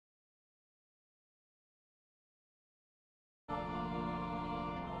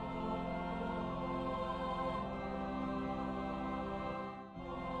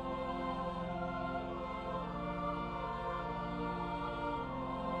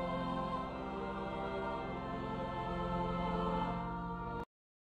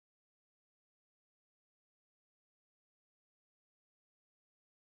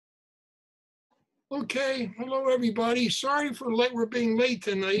Okay, hello everybody. Sorry for we're being late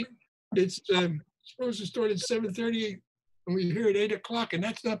tonight. It's supposed to start at 7:30, and we're here at 8 o'clock, and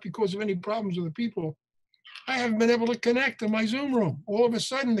that's not because of any problems with the people. I haven't been able to connect to my Zoom room. All of a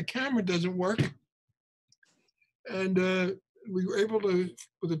sudden, the camera doesn't work, and we were able to,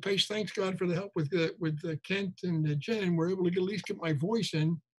 with the pace. Thanks God for the help with Kent and Jen. We're able to at least get my voice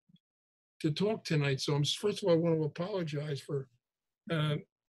in to talk tonight. So first of all, I want to apologize for uh,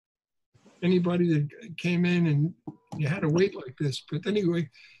 anybody that came in and you had to wait like this. But anyway,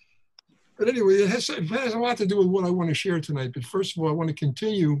 it has a lot to do with what I want to share tonight. But first of all, I want to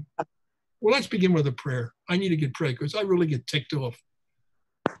continue. Well, let's begin with a prayer. I need to get prayed because I really get ticked off.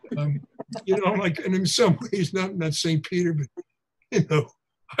 Like, and in some ways, not St. Peter, but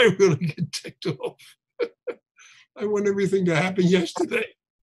I really get ticked off. I want everything to happen yesterday.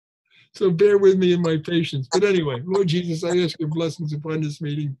 So bear with me in my patience. But anyway, Lord Jesus, I ask your blessings upon this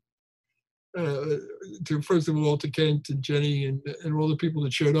meeting. To first of all, to Kent and Jenny and all the people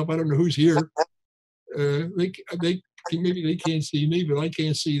that showed up. I don't know who's here. They maybe they can't see me, but I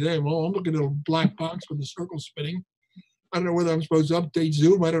can't see them. Oh, I'm looking at a black box with the circle spinning. I don't know whether I'm supposed to update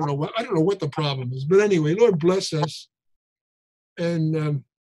Zoom. I don't know what the problem is. But anyway, Lord bless us, and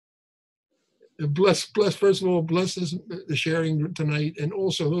bless first of all, bless us, the sharing tonight, and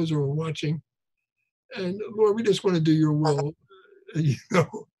also those who are watching. And Lord, we just want to do your will,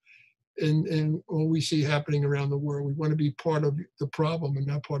 and what we see happening around the world. We want to be part of the problem and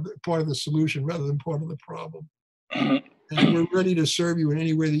not part of the solution rather than part of the problem. And we're ready to serve you in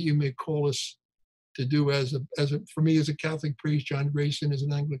any way that you may call us to do for me as a Catholic priest, John Grayson as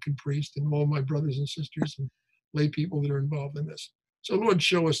an Anglican priest, and all my brothers and sisters and lay people that are involved in this. So Lord,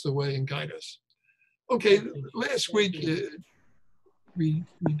 show us the way and guide us. Okay, last week we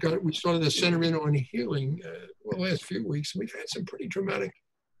started to center in on healing. The last few weeks, we've had some pretty dramatic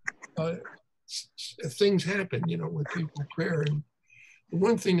things happen, with people prayer. And the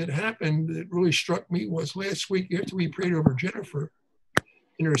one thing that happened that really struck me was last week after we prayed over Jennifer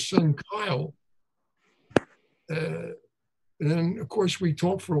and her son Kyle. And then, of course, we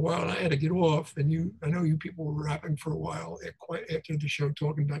talked for a while, and I had to get off. And I know you people were rapping for a while after the show,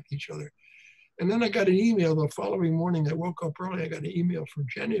 talking back to each other. And then I got an email the following morning. I woke up early. I got an email from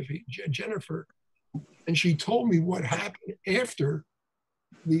Jennifer, and she told me what happened after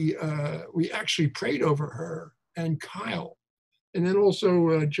we actually prayed over her and Kyle, and then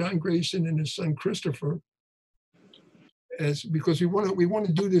also John Grayson and his son Christopher, because we want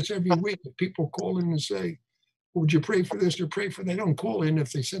to do this every week. If people call in and say, "Would you pray for this or pray for?" They don't call in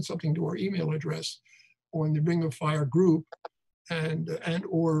if they send something to our email address or in the Ring of Fire group, and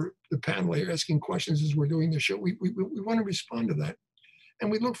or the panel here asking questions as we're doing the show. We want to respond to that, and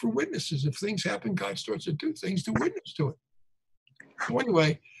we look for witnesses. If things happen, God starts to do things to witness to it. So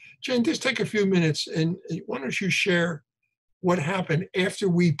anyway, Jen, just take a few minutes, and why don't you share what happened after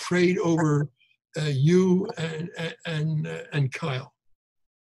we prayed over you and Kyle?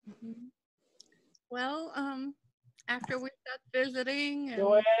 Well, after we got visiting,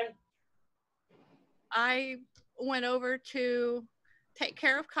 I went over to take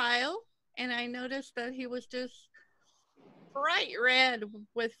care of Kyle, and I noticed that he was just bright red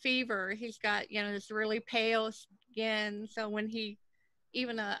with fever. He's got, this really pale skin. So when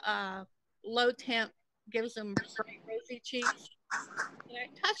even a low temp gives him bright rosy cheeks. And I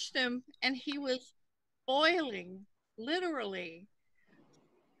touched him, and he was boiling, literally.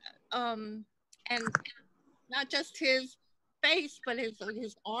 And not just his face, but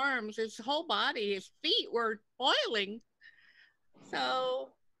his arms, his whole body, his feet were boiling.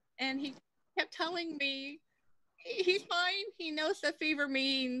 So, and he kept telling me he's fine. He knows that fever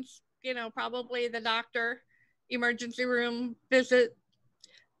means, probably the doctor, emergency room visit.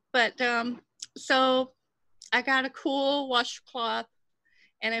 But so I got a cool washcloth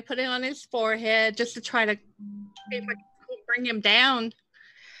and I put it on his forehead just to try to see if I could bring him down.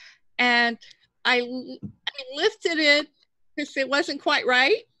 And I lifted it because it wasn't quite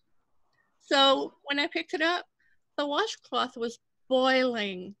right. So when I picked it up, the washcloth was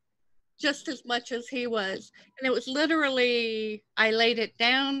boiling just as much as he was. And it was literally, I laid it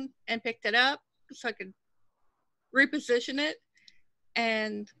down and picked it up so I could reposition it.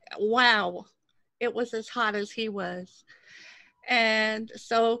 And wow, it was as hot as he was. And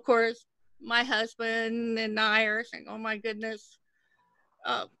so, of course, my husband and I are saying, oh my goodness,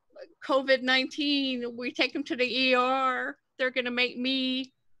 COVID-19, we take him to the ER. They're going to make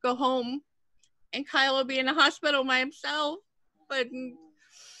me go home. And Kyle will be in the hospital by himself. But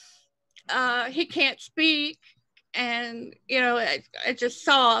he can't speak. And, I just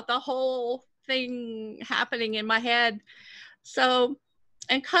saw the whole thing happening in my head. So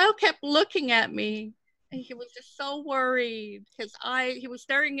And Kyle kept looking at me, and he was just so worried. His eyes, he was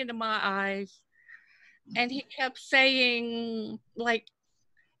staring into my eyes, and he kept saying, like,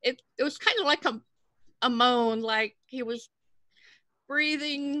 it was kind of like a moan, like he was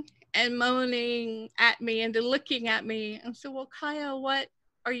breathing and moaning at me and then looking at me. And so, well, Kyle, what,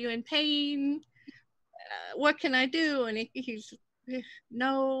 are you in pain? What can I do? And he's,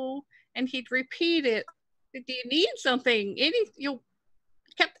 no. And he'd repeat it. Do you need something? You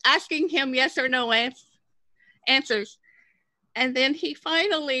kept asking him yes or no answers. And then he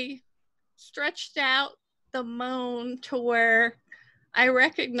finally stretched out the moan to where I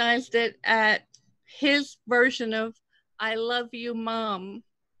recognized it at his version of "I love you, Mom."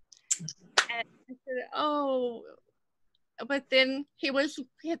 And I said, "Oh," but then he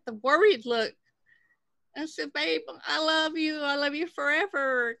had the worried look. I said, "Babe, I love you. I love you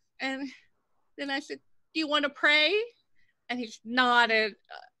forever." And then I said, "Do you want to pray?" And he nodded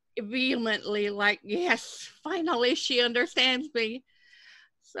vehemently, like, "Yes, finally she understands me."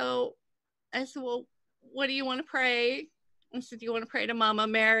 So I said, "Well, what do you want to pray?" I said, "Do you want to pray to Mama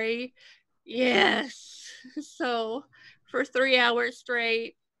Mary?" Yes. So for 3 hours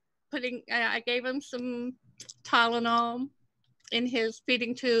straight, I gave him some Tylenol in his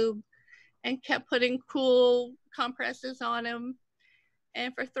feeding tube and kept putting cool compresses on him.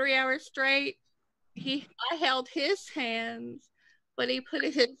 And for 3 hours straight, I held his hands, but he put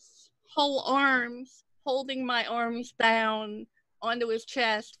his whole arms, holding my arms down onto his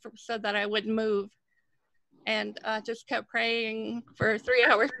chest so that I wouldn't move. And just kept praying for 3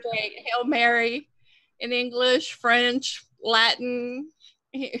 hours straight. Hail Mary in English, French, Latin,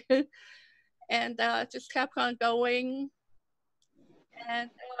 and just kept on going. And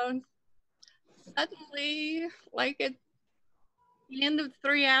suddenly, like at the end of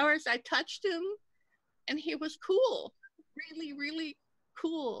 3 hours, I touched him, and he was cool, really, really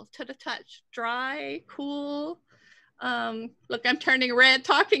cool to the touch, dry, cool. Look, I'm turning red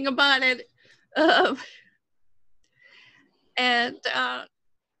talking about it. And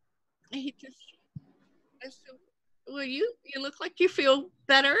he just, I said, "Well, you look like you feel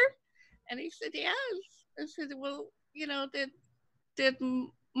better." And he said, "Yes." I said, "Well, did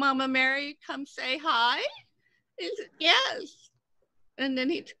Mama Mary come say hi?" He said, "Yes." And then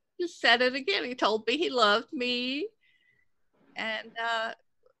he just said it again. He told me he loved me. And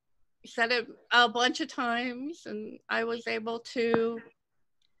he said it a bunch of times. And I was able to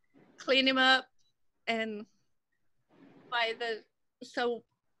clean him up. And so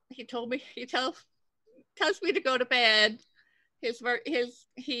he told me, he tells me to go to bed. He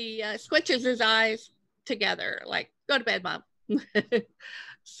squinches his eyes together, like, "Go to bed, Mom."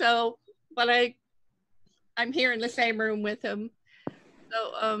 So, but I'm here in the same room with him.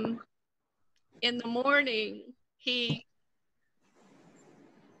 So in the morning, he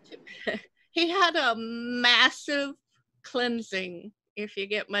had a massive cleansing, if you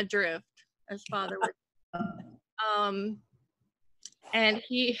get my drift, as Father would. And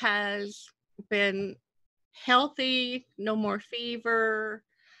he has been healthy, no more fever,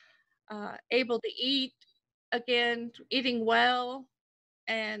 able to eat again, eating well,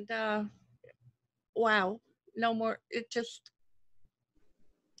 and wow, no more.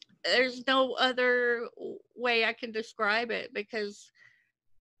 There's no other way I can describe it, because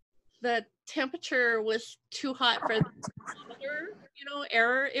the temperature was too hot for the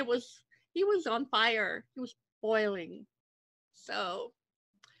error. He was on fire. He was boiling. So,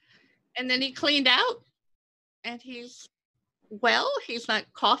 and then he cleaned out, and he's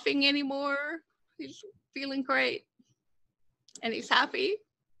not coughing anymore. He's feeling great, and he's happy.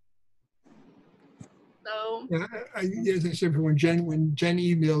 So, yeah, as I said, when Jen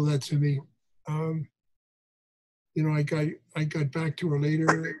emailed that to me, I got back to her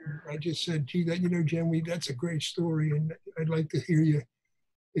later. I just said, "Gee, Jen, that's a great story, and I'd like to hear you,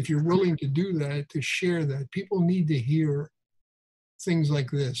 if you're willing to do that, to share that. People need to hear things like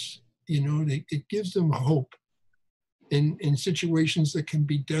this. It gives them hope in situations that can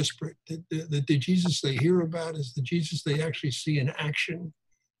be desperate. That the Jesus they hear about is the Jesus they actually see in action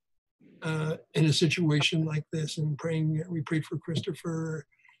in a situation like this." And we prayed for Christopher,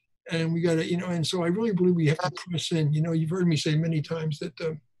 and we got to, and so I really believe we have to press in. You've heard me say many times that,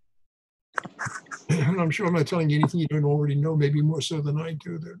 and I'm sure I'm not telling you anything you don't already know, maybe more so than I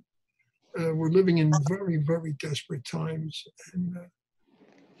do, that we're living in very, very desperate times. And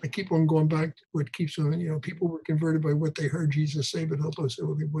I keep on going back to what keeps on, people were converted by what they heard Jesus say, but help us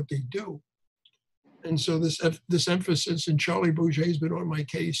with what they do. And so this emphasis, and Charlie Bourget's been on my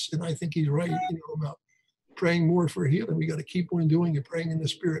case, and I think he's right, about praying more for healing. We got to keep on doing it, praying in the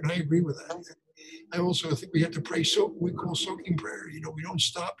Spirit. And I agree with that. I also think we have to pray we call soaking prayer. You know, we don't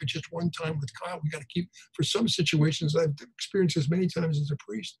stop at just one time with Kyle. We got to keep, for some situations, I've experienced this many times as a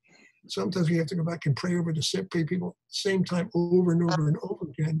priest. Sometimes we have to go back and pray over the sick people at the same time over and over and over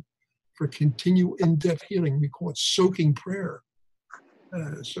again for continual in-depth healing. We call it soaking prayer,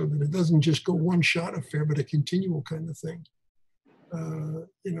 so that it doesn't just go one shot affair, but a continual kind of thing.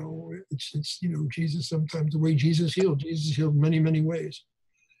 You know, it's you know, Jesus, sometimes the way Jesus healed many, many ways.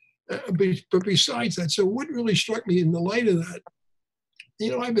 But besides that, so what really struck me in the light of that,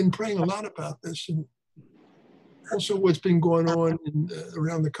 you know, I've been praying a lot about this, and also what's been going on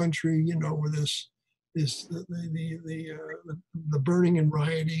around the country, you know, with the burning and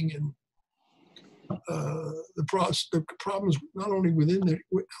rioting, and the problems not only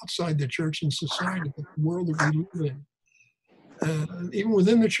outside the church and society, but the world that we live in. Even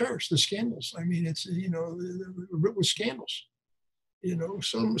within the church, the scandals. I mean, it's, you know, it was scandals. You know,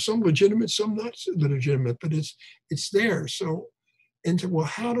 some legitimate, some not legitimate, but it's there. So, well,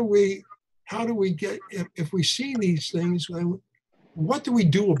 how do we get, if we see these things, what do we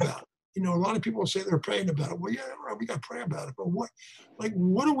do about it? You know, a lot of people say they're praying about it. Well, yeah, we got to pray about it. But what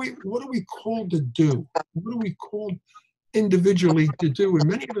are we called to do? What are we called individually to do? And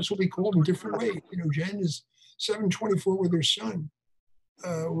many of us will be called in different ways. You know, Jen is 724 with her son.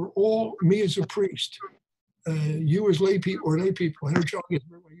 We're all, me as a priest, you as lay people. I know John use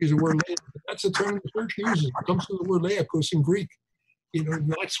the word lay. That's the term the church uses. It comes from the word laikos in Greek. You know,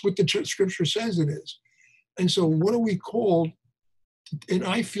 that's what the scripture says it is. And so what are we called? And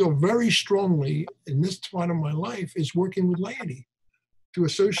I feel very strongly in this part of my life is working with laity, to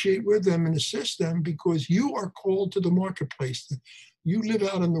associate with them and assist them, because you are called to the marketplace. You live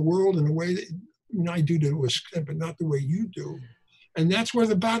out in the world in a way that, I mean, I do to an extent, but not the way you do. And that's where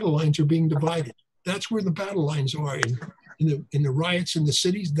the battle lines are being divided. That's where the battle lines are in the riots in the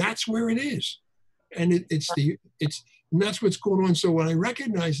cities. That's where it is. And and that's what's going on. So when I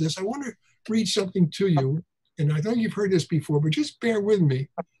recognize this, I want to read something to you. And I know you've heard this before, but just bear with me,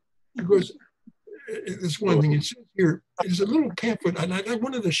 because it's one thing. It says here, there's a little pamphlet, and I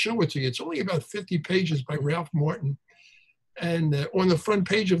wanted to show it to you. It's only about 50 pages by Ralph Martin. And on the front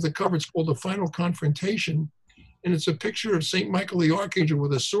page of the cover, it's called The Final Confrontation. And it's a picture of St. Michael the Archangel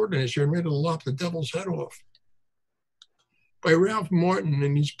with a sword in his hand, ready to lop the devil's head off. By Ralph Martin,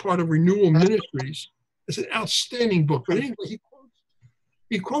 and he's part of Renewal Ministries. It's an outstanding book. But anyway,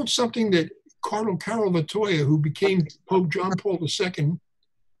 he quotes something that Cardinal Carol Latoya, who became Pope John Paul II,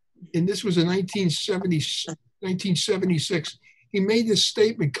 and this was in 1976, he made this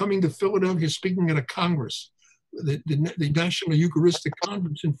statement coming to Philadelphia, speaking at a Congress, the National Eucharistic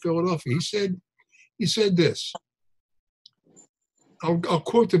Conference in Philadelphia. He said this. I'll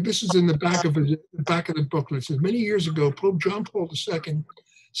quote it. This is in the back of the booklet. It says, many years ago, Pope John Paul II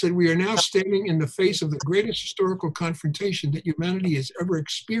said, we are now standing in the face of the greatest historical confrontation that humanity has ever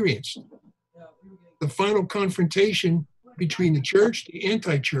experienced. The final confrontation between the church, the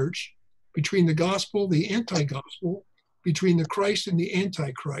anti-church, between the gospel, the anti-gospel, between the Christ and the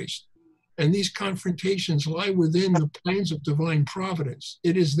antichrist. And these confrontations lie within the plans of divine providence.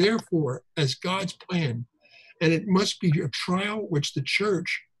 It is therefore as God's plan, and it must be a trial which the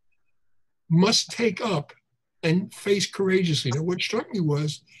church must take up and face courageously. Now, what struck me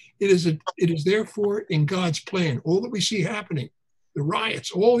was, it is therefore in God's plan. All that we see happening, the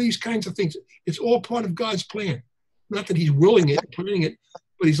riots, all these kinds of things, it's all part of God's plan. Not that he's willing it, planning it,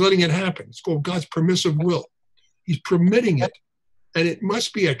 but he's letting it happen. It's called God's permissive will. He's permitting it. And it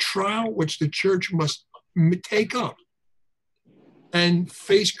must be a trial which the church must take up and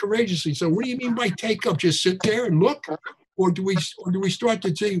face courageously. So what do you mean by take up? Just sit there and look? Or do we start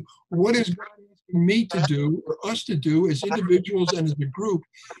to say, what is God asking me to do, or us to do as individuals and as a group,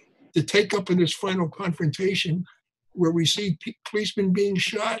 to take up in this final confrontation, where we see policemen being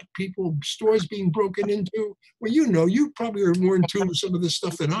shot, stores being broken into? Well, you probably are more in tune with some of this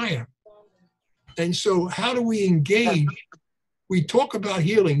stuff than I am. And so how do we engage? We talk about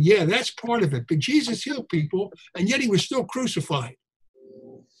healing. Yeah, that's part of it. But Jesus healed people, and yet he was still crucified.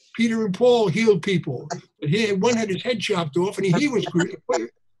 Peter and Paul healed people. But one had his head chopped off, and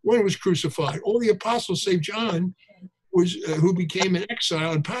one was crucified. All the apostles, save John, who became an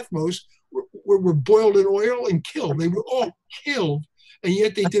exile in Patmos, were boiled in oil and killed. They were all killed, and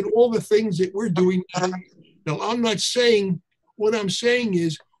yet they did all the things that we're doing. Now, I'm not saying, what I'm saying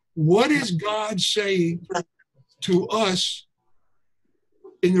is, what is God saying to us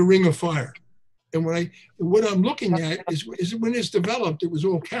in the ring of fire? And what I'm looking at is when it's developed, it was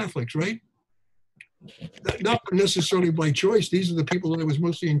all Catholics, right? Not necessarily by choice. These are the people that I was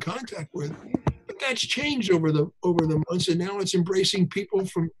mostly in contact with. But that's changed over the months, and now it's embracing people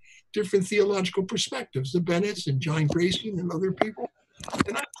from different theological perspectives, the Bennetts and John Grayson and other people.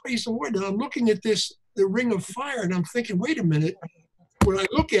 And I praise the Lord. And I'm looking at this, the ring of fire, and I'm thinking, wait a minute. When I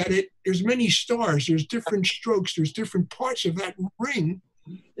look at it, there's many stars, there's different strokes, there's different parts of that ring.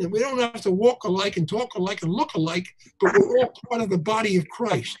 And we don't have to walk alike and talk alike and look alike, but we're all part of the body of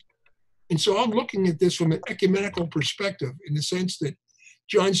Christ. And so I'm looking at this from an ecumenical perspective in the sense that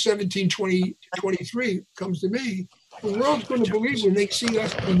John 17, 20, 23 comes to me. The world's going to believe when they see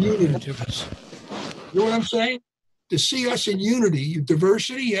us in unity. You know what I'm saying? To see us in unity,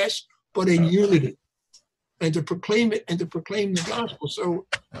 diversity, yes, but in unity. And to proclaim it and to proclaim the gospel. So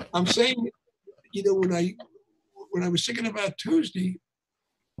I'm saying, you know, when I was thinking about Tuesday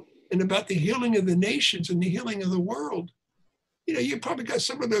and about the healing of the nations and the healing of the world, you know, you probably got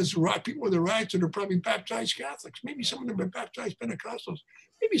some of those people with the riots that are probably baptized Catholics. Maybe some of them are baptized Pentecostals.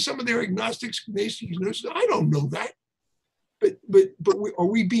 Maybe some of them are agnostics. I don't know that. But are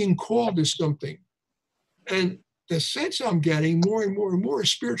we being called to something? And the sense I'm getting more and more and more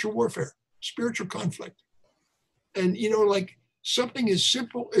is spiritual warfare, spiritual conflict. And, you know, like something as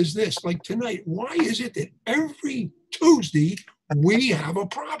simple as this, like tonight, why is it that every Tuesday we have a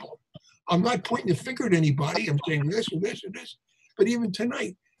problem? I'm not pointing the finger at anybody. I'm saying this or this or this. But even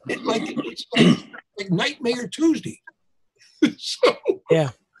tonight, it's like Nightmare Tuesday. So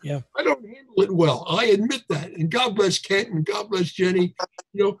yeah. I don't handle it well. I admit that. And God bless Kent and God bless Jenny.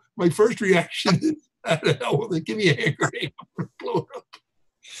 You know, my first reaction is, I don't know, they give me a hand grenade, I'm going to blow it up.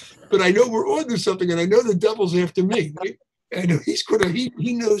 But I know we're on to something, and I know the devil's after me. Right? I know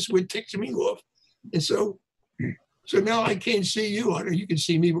he knows what ticks me off. And so now I can't see you. I know you can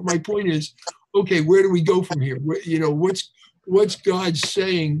see me, but my point is, okay, where do we go from here? You know, what's God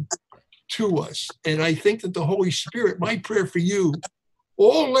saying to us? And I think that the Holy Spirit, my prayer for you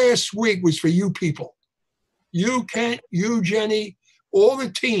all last week was for you people. You, Kent, you, Jenny, all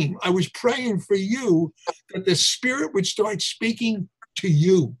the team. I was praying for you that the Spirit would start speaking to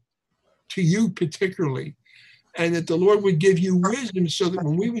you particularly, and that the Lord would give you wisdom so that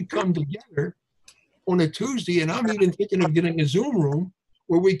when we would come together on a Tuesday, and I'm even thinking of getting a Zoom room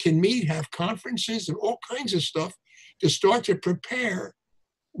where we can meet, have conferences and all kinds of stuff to start to prepare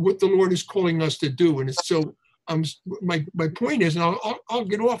what the Lord is calling us to do. And so my point is, and I'll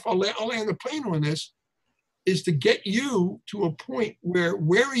get off, I'll land the plane on this, is to get you to a point where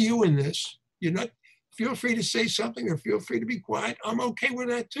are you in this? You're not, feel free to say something or feel free to be quiet. I'm okay with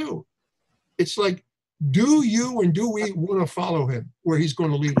that too. It's like, do you and do we want to follow him where he's going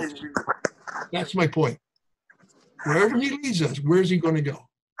to lead us? That's my point. Wherever he leads us, where's he going to go?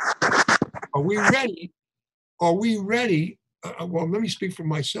 Are we ready? Are we ready? Well, let me speak for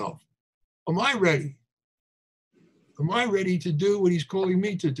myself. Am I ready? Am I ready to do what he's calling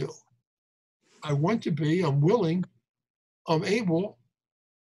me to do? I want to be, I'm willing, I'm able.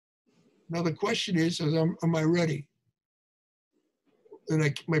 Now the question is am I ready?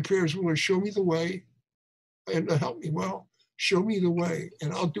 And my prayer is, Lord, show me the way and help me. Well, show me the way,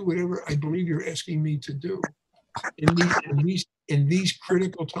 and I'll do whatever I believe you're asking me to do in these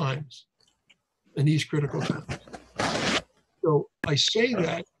critical times. In these critical times. So I say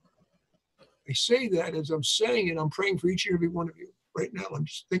that as I'm saying it, I'm praying for each and every one of you. Right now, I'm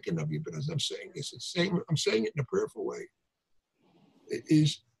just thinking of you, but as I'm saying this, I'm saying it in a prayerful way. It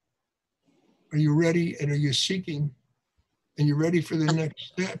is, are you ready and are you seeking and you're ready for the next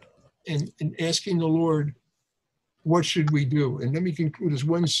step and asking the Lord, what should we do? And let me conclude as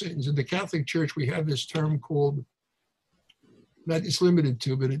one sentence. In the Catholic Church, we have this term called, not it's limited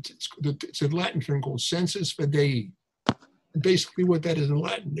to, but it's a Latin term called sensus fidei. And basically what that is in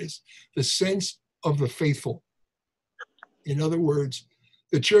Latin is the sense of the faithful. In other words,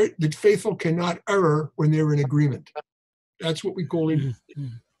 the faithful cannot err when they're in agreement. That's what we call it.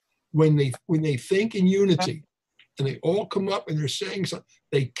 When they think in unity and they all come up and they're saying something,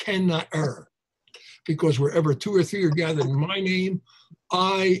 they cannot err. Because wherever two or three are gathered in my name,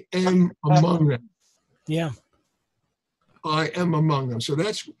 I am among them. Yeah. I am among them. So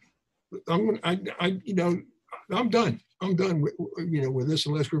that's, I'm done. I'm done with this,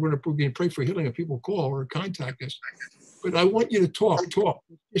 unless we're going to pray for healing and people call or contact us. But I want you to talk,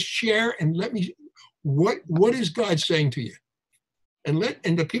 just share and let me, what is God saying to you? And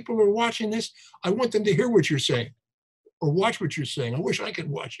the people who are watching this, I want them to hear what you're saying or watch what you're saying. I wish I could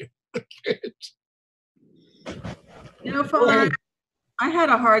watch it. You know, Father, I had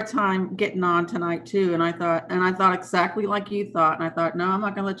a hard time getting on tonight too. And I thought exactly like you thought. And I thought, no, I'm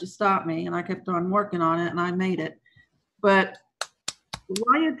not going to let you stop me. And I kept on working on it and I made it. But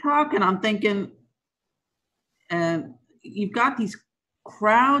while you're talking, I'm thinking, and you've got these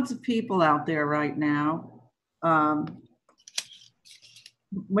crowds of people out there right now.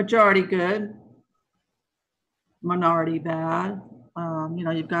 majority good, minority bad. You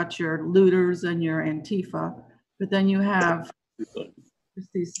know, you've got your looters and your Antifa, but then you have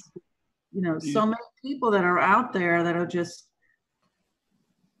just these, you know, so many people that are out there that are just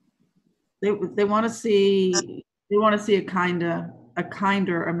they want to see a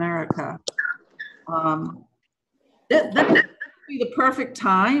kinder America. That would be the perfect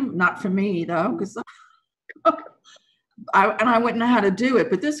time, not for me though, because I wouldn't know how to do it,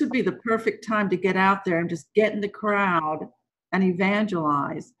 but this would be the perfect time to get out there and just get in the crowd and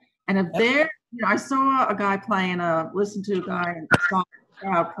evangelize. And if there, you know, I saw a guy listened to a guy and saw a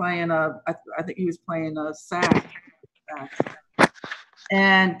crowd playing I think he was playing a sax.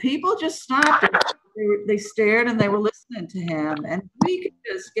 And people just stopped. They stared and they were listening to him. And we could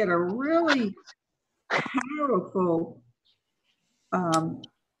just get a really powerful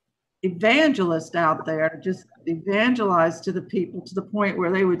evangelist out there to just evangelize to the people to the point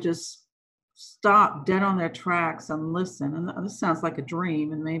where they would just stop dead on their tracks and listen. And this sounds like a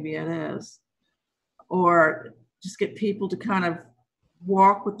dream, and maybe it is. Or just get people to kind of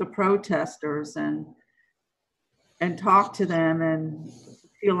walk with the protesters and talk to them and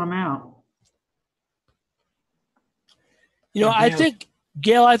feel them out. You know, I think,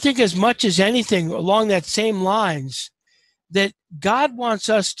 Gail, as much as anything along that same lines, that God wants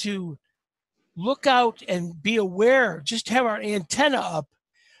us to look out and be aware, just have our antenna up,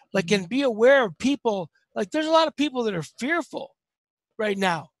 like, and be aware of people. Like, there's a lot of people that are fearful right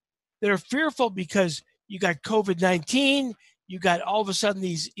now. That are fearful because you got COVID-19, you got all of a sudden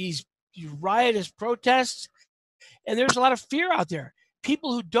these riotous protests, and there's a lot of fear out there.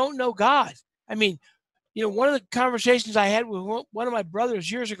 People who don't know God. I mean, you know, one of the conversations I had with one of my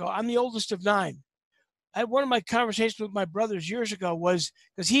brothers years ago, I'm the oldest of 9. I had one of my conversations with my brothers years ago was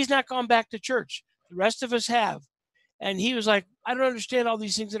because he's not gone back to church. The rest of us have. And he was like, I don't understand all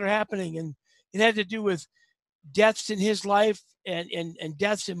these things that are happening. And it had to do with deaths in his life and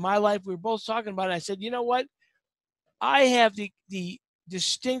deaths in my life. We were both talking about it. I said, you know what? I have the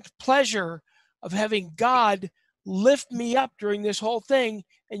distinct pleasure of having God lift me up during this whole thing,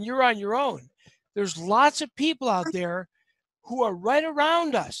 and you're on your own. There's lots of people out there who are right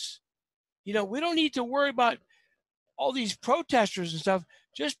around us. You know, we don't need to worry about all these protesters and stuff,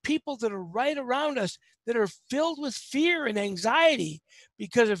 just people that are right around us that are filled with fear and anxiety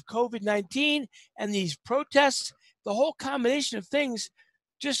because of COVID-19 and these protests. The whole combination of things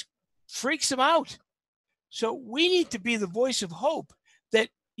just freaks them out. So we need to be the voice of hope that,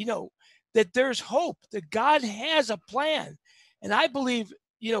 you know, that there's hope, that God has a plan. And I believe,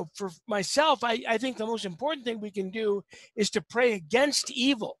 you know, for myself, I think the most important thing we can do is to pray against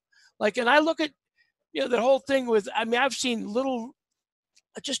evil. Like, and I look at, you know, the whole thing with, I mean, I've seen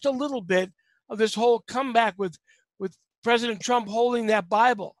just a little bit of this whole comeback with President Trump holding that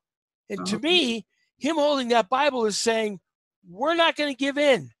Bible. And to me, him holding that Bible is saying, we're not going to give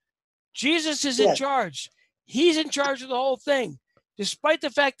in. Jesus is in charge. He's in charge of the whole thing. Despite the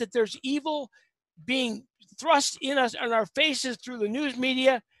fact that there's evil being thrust in us on our faces through the news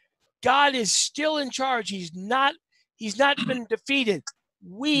media, God is still in charge. He's not been defeated.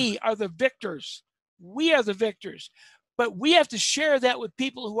 We are the victors. We are the victors. But we have to share that with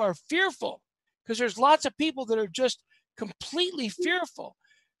people who are fearful, because there's lots of people that are just completely fearful.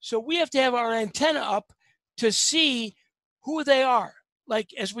 So we have to have our antenna up to see who they are.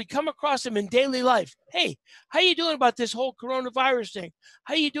 Like, as we come across them in daily life, hey, how you doing about this whole coronavirus thing?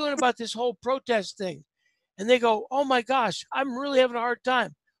 How you doing about this whole protest thing? And they go, oh my gosh, I'm really having a hard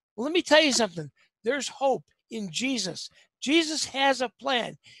time. Well, let me tell you something. There's hope in Jesus. Jesus has a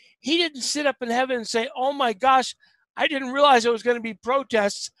plan. He didn't sit up in heaven and say, oh my gosh, I didn't realize it was going to be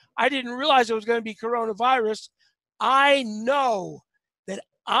protests. I didn't realize it was going to be coronavirus. I know that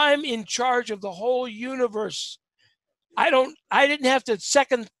I'm in charge of the whole universe. I didn't have to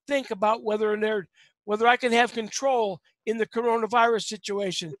second think about whether I can have control in the coronavirus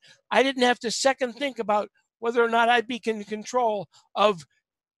situation. I didn't have to second think about whether or not I'd be in control of,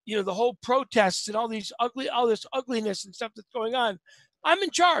 you know, the whole protests and all this ugliness and stuff that's going on. I'm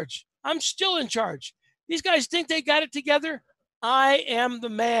in charge. I'm still in charge. These guys think they got it together. I am the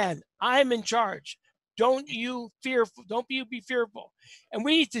man. I'm in charge. Don't you be fearful. And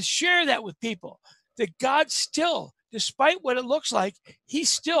we need to share that with people, that God still, despite what it looks like, he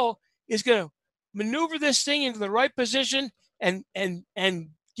still is going to maneuver this thing into the right position and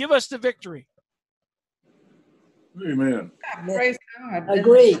give us the victory. Amen. Praise God.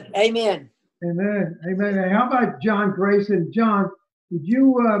 Agree. Amen. Amen. Amen. And how about John Grayson? John, would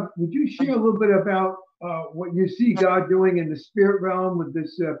you share a little bit about what you see God doing in the spirit realm with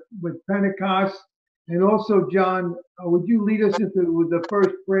this with Pentecost And also, John, would you lead us into the first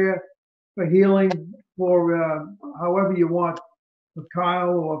prayer for healing for however you want, for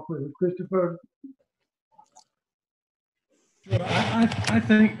Kyle or for Christopher? Sure. I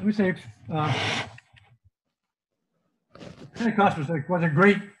think, let me say, Pentecost was a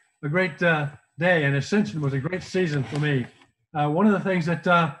great day, and Ascension was a great season for me. One of the things that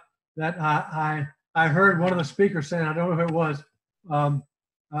I heard one of the speakers saying, I don't know who it was,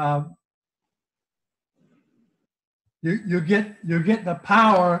 you get the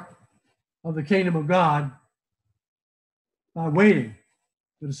power of the kingdom of God by waiting.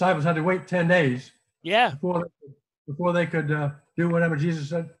 The disciples had to wait 10 days. Yeah. Before they could do whatever Jesus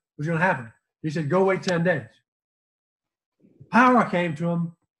said was going to happen. He said, go wait 10 days. Power came to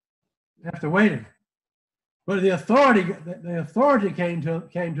them after waiting. But the authority came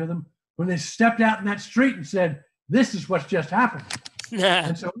to them when they stepped out in that street and said, this is what's just happened.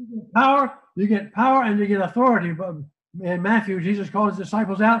 And so you get power and you get authority. But in Matthew, Jesus called his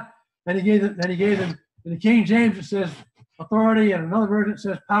disciples out and he gave them, in the King James it says authority, and another version it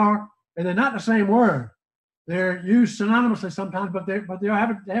says power, and they're not the same word. They're used synonymously sometimes, but they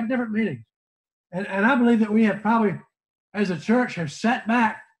have different meanings. And I believe that we have probably, as a church, have sat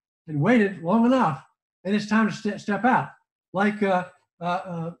back and waited long enough, and it's time to step out. Like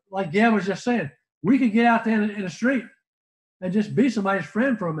Gail was just saying, we could get out there in the street and just be somebody's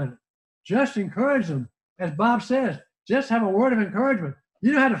friend for a minute. Just encourage them. As Bob says, just have a word of encouragement.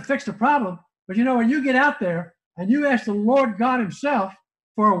 You don't have to fix the problem, but you know, when you get out there and you ask the Lord God himself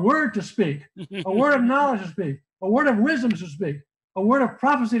for a word to speak, a word of knowledge to speak, a word of wisdom to speak, a word of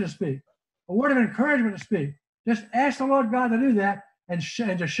prophecy to speak, a word of encouragement to speak. Just ask the Lord God to do that and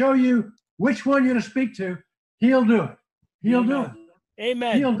to show you which one you're to speak to. He'll do it. He'll do it.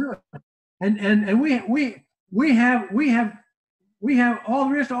 Amen. He'll do it. And we have all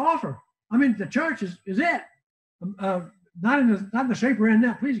there is to offer. I mean, the church is it. Not in the shape we're in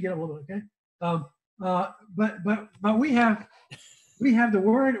now. Please get up a little bit, okay? But we have the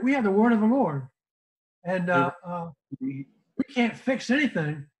word. We have the word of the Lord, and we can't fix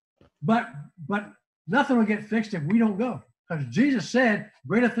anything. But nothing will get fixed if we don't go. Because Jesus said,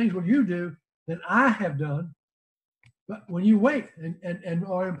 "Greater things will you do than I have done." But when you wait and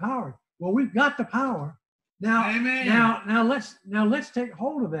are empowered, well, we've got the power now. Amen. Now let's take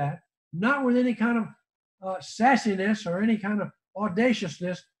hold of that, not with any kind of sassiness or any kind of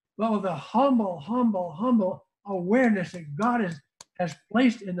audaciousness, but with a humble awareness that God has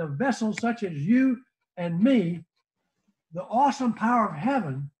placed in the vessels such as you and me, the awesome power of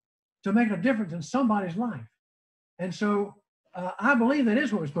heaven to make a difference in somebody's life. And so I believe that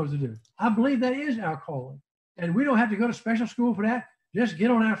is what we're supposed to do. I believe that is our calling. And we don't have to go to special school for that. Just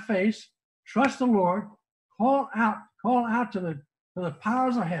get on our face, trust the Lord, call out to the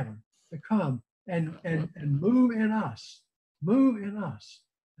powers of heaven to come and move in us.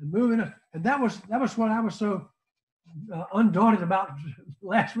 And that was what I was so undaunted about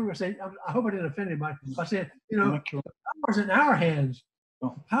last week. I hope I didn't offend anybody by saying, the power's in our hands. The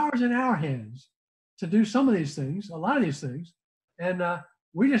power's in our hands to do some of these things, a lot of these things. And the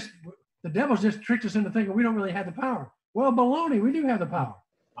devil's just tricked us into thinking we don't really have the power. Well, baloney, we do have the power.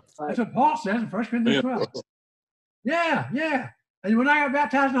 That's what Paul says in 1 Corinthians 12. Yeah. And when I got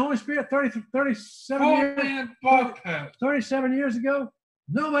baptized in the Holy Spirit 37 years ago,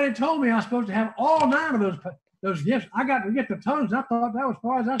 nobody told me I was supposed to have all 9 of those gifts. I got to get the tongues. I thought that was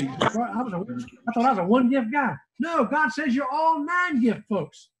far as I thought I was a one gift guy. No, God says you're all 9 gift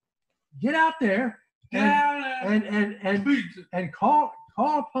folks. Get out there and call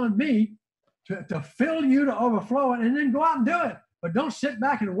upon me to fill you to overflowing, and then go out and do it. But don't sit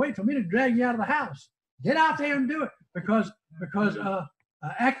back and wait for me to drag you out of the house. Get out there and do it, because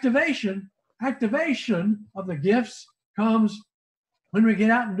activation of the gifts comes when we get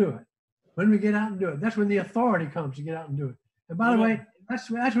out and do it. That's when the authority comes to get out and do it. And by the way, that's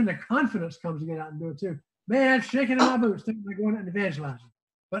when the confidence comes to get out and do it too. Man, I'm shaking in my boots thinking I'm going out and evangelizing.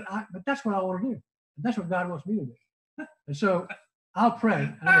 But that's what I want to do. And that's what God wants me to do. And so I'll pray.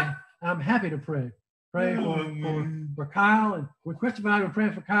 I'm happy to pray. Pray for Kyle, and with Christopher and I were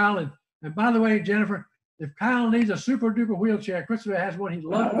praying for Kyle. And by the way, Jennifer, if Kyle needs a super duper wheelchair, Christopher has one he'd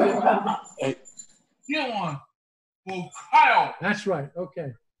love to get one for Kyle. That's right.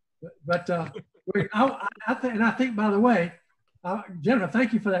 Okay. But I think, by the way, Jennifer,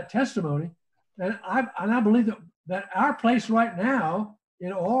 thank you for that testimony. And I believe that our place right now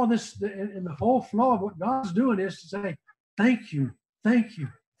in all this, in the whole flow of what God's doing, is to say, thank you,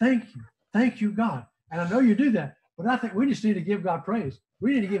 God. And I know you do that, but I think we just need to give God praise.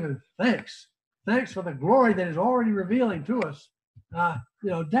 We need to give him thanks. Thanks for the glory that is already revealing to us,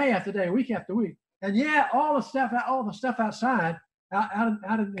 day after day, week after week. And yeah, all the stuff outside,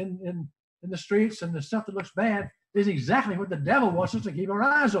 out in the streets and the stuff that looks bad is exactly what the devil wants us to keep our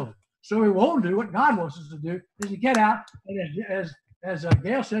eyes on. So we won't do what God wants us to do, is to get out and as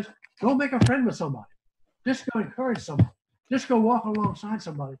Gail says, go make a friend with somebody. Just go encourage somebody. Just go walk alongside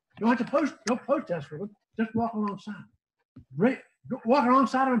somebody. You don't have to don't protest for them. Just walk alongside. Walk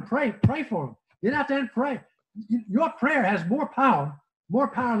alongside them and pray. Pray for them. Get out there and pray. Your prayer has more power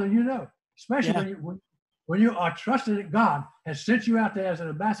than you know. Especially when you are trusting that God has sent you out there as an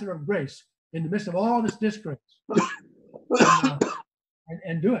ambassador of grace in the midst of all this disgrace.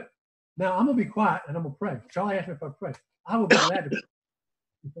 And do it. Now I'm gonna be quiet and I'm gonna pray. Charlie asked me if I pray. I will be glad to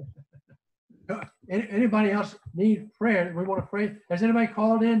pray. Anybody else need prayer that we want to pray? Has anybody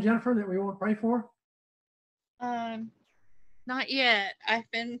called in, Jennifer, that we want to pray for? Not yet. I've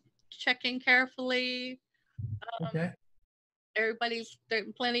been checking carefully. Okay.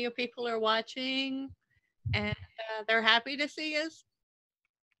 Plenty of people are watching, and they're happy to see us.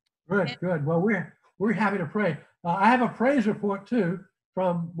 Good. Well, we're happy to pray. I have a praise report too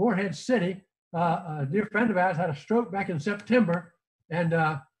from Morehead City. A dear friend of ours had a stroke back in September, and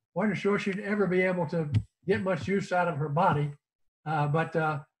wasn't sure she'd ever be able to get much use out of her body,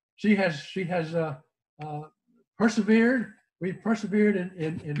 but she has persevered. We've persevered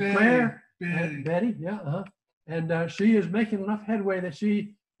in prayer. Betty, yeah, and she is making enough headway that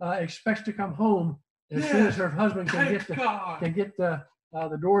she expects to come home as soon as her husband can get the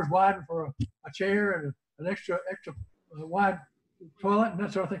doors widened for a chair and an extra wide toilet and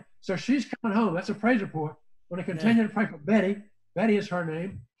that sort of thing. So she's coming home. That's a praise report. We're going to continue to pray for Betty. Betty is her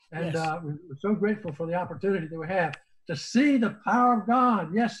name. And we're so grateful for the opportunity that we have to see the power of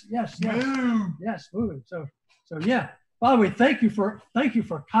God. Yes, moving. So yeah, Father, we thank you for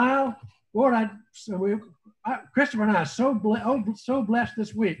Kyle, Lord. Christopher and I are so blessed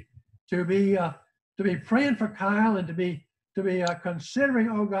this week to be praying for Kyle and to be considering,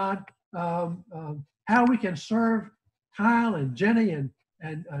 oh God, how we can serve Kyle and Jenny and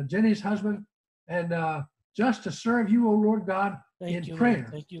Jenny's husband, and just to serve you, oh Lord God, in prayer.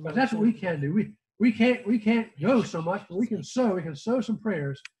 Thank you, Lord. That's what we can do. We can't go so much, but we can sow some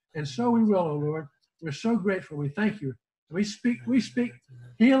prayers, and so we will, oh Lord. We're so grateful. We thank you. We speak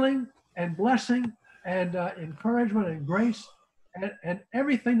healing and blessing and encouragement and grace and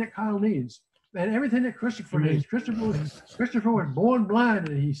everything that Kyle needs and everything that Christopher needs. Christopher was born blind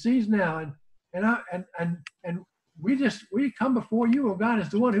and he sees now, and we come before you, oh God, as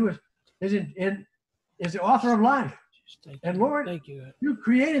the one who is the author of life. And Lord, you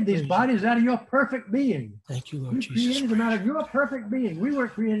created these bodies out of your perfect being. Thank you, Lord Jesus. You created them out of your perfect being. We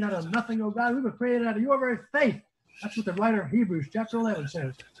weren't created out of nothing, oh God. We were created out of your very faith. That's what the writer of Hebrews chapter 11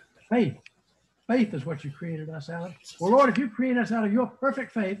 says. Faith. Faith is what you created us out of. Well, Lord, if you created us out of your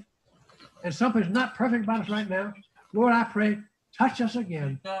perfect faith, and something's not perfect about us right now, Lord, I pray, touch us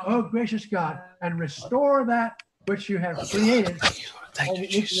again, oh gracious God, and restore that which you have created, and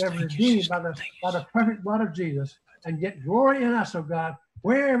which you have redeemed by the perfect blood of Jesus, and get glory in us, oh God,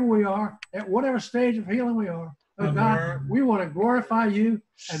 wherever we are, at whatever stage of healing we are. Oh God, we want to glorify you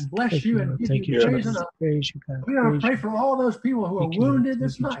and bless you and give you praise and honor. We want to pray for all those people who are wounded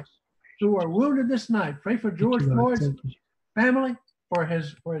this night. Pray for George Floyd's family, for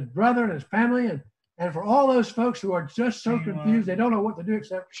his brother and his family, and for all those folks who are just so confused they don't know what to do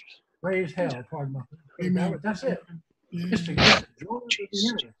except raise hell. Pardon me. Amen. That's it. Just to get joy of the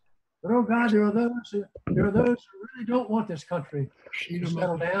enemy. But oh God, there are those who really don't want this country to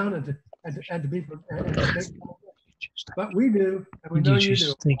settle down and to be. But we do, and we know you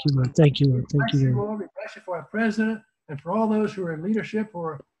do. Thank you, Lord. Thank you, Lord. Thank you, Lord. We bless you for our president and for all those who are in leadership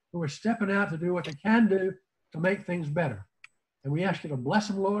or who are stepping out to do what they can do to make things better. And we ask you to bless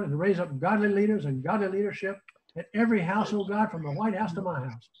them, Lord, and to raise up godly leaders and godly leadership at every house, oh God, from the White House to my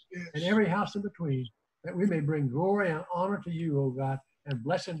house, and every house in between, that we may bring glory and honor to you, oh God, and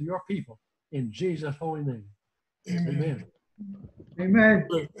blessing to your people in Jesus' holy name. Amen. Amen.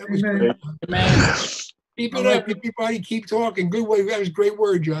 Amen. Amen. Keep it up, everybody. Keep talking. Good way. That was a great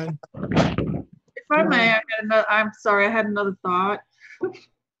word, John. If I may, I'm sorry, I had another thought.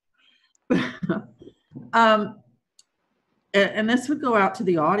 And this would go out to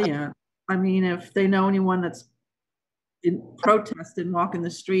the audience. I mean, if they know anyone that's in protest and walking the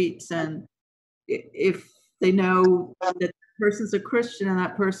streets, and if they know that the person's a Christian and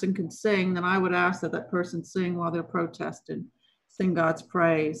that person can sing, then I would ask that that person sing while they're protesting, sing God's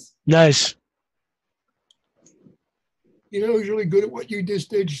praise. Nice. You know who's really good at what you just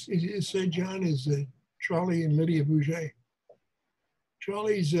did, said, John, is Charlie and Lydia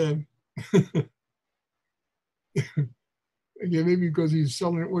Again, maybe because he's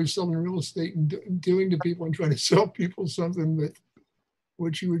always selling real estate and dealing to people and trying to sell people something. But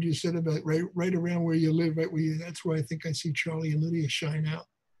what you were just said about right around where you live, that's where I think I see Charlie and Lydia shine out.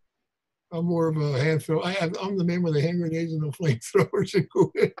 I'm more of a hand throw. I'm the man with the hand grenades and the flamethrowers and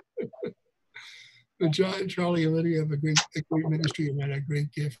go in. But Charlie and Lydia have a great ministry and a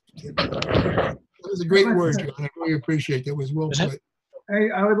great gift. That was a great word, John. I really appreciate that. It was well put. Hey,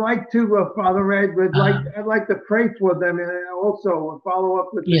 I would like to, Father Ed, I'd like to pray for them and also follow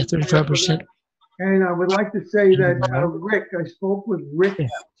up with 35%. And I would like to say that Rick, I spoke with Rick,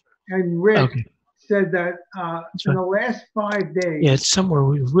 and Rick said that in the last 5 days. Yeah, it's somewhere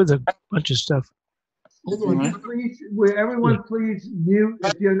with a bunch of stuff. Hold on. Please, will everyone please mute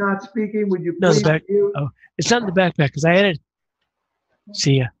if you're not speaking? Would you please mute? Oh, it's not in the backpack because I had it.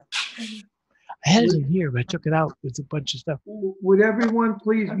 See ya. I had it in here, but I took it out with a bunch of stuff. Would everyone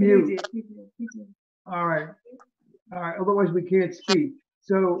please mute? All right. All right. Otherwise, we can't speak.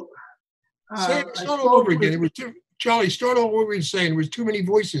 So, start all over again. It was Charlie, start all over and saying there was too many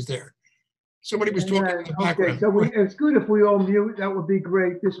voices there. Somebody was talking in the background. So it's good if we all mute. That would be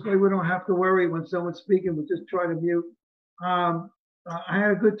great. This way we don't have to worry when someone's speaking. We'll just try to mute. I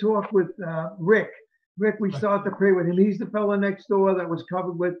had a good talk with Rick. Rick, we started to pray with him. He's the fellow next door that was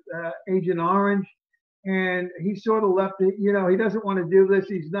covered with Agent Orange. And he sort of left it, he doesn't want to do this.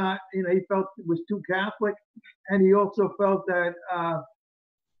 He's not, he felt it was too Catholic. And he also felt that,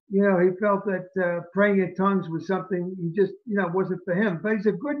 praying in tongues was something he just, wasn't for him. But he's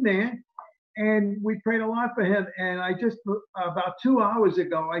a good man. And we prayed a lot for him. And I just, about 2 hours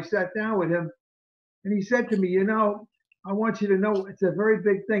ago, I sat down with him and he said to me, I want you to know it's a very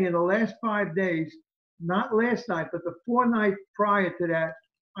big thing. In the last 5 days, not last night, but the 4 nights prior to that,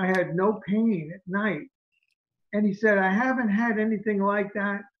 I had no pain at night. And he said, I haven't had anything like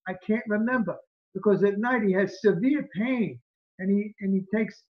that. I can't remember, because at night he has severe pain and he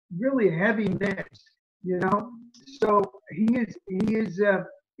takes really heavy meds, So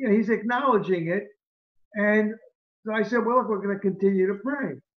he's acknowledging it. And so I said, well, look, we're going to continue to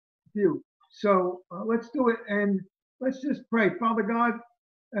pray with you. So let's do it. And let's just pray. Father God,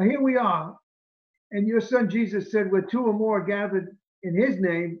 here we are. And your son Jesus said, where 2 or more are gathered in his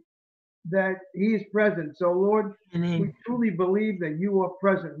name, that he is present. So Lord, Amen. We truly believe that you are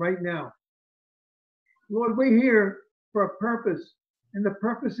present right now. Lord, we're here for a purpose. And the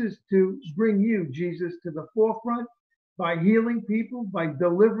purpose is to bring you, Jesus, to the forefront by healing people, by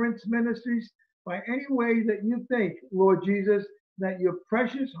deliverance ministries, by any way that you think, Lord Jesus, that your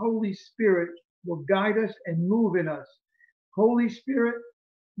precious Holy Spirit will guide us and move in us. Holy Spirit,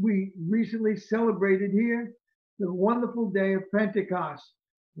 we recently celebrated here the wonderful day of Pentecost,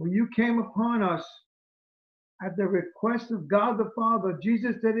 where you came upon us at the request of God the Father.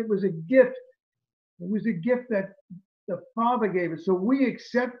 Jesus said it was a gift. It was a gift that the Father gave us. So we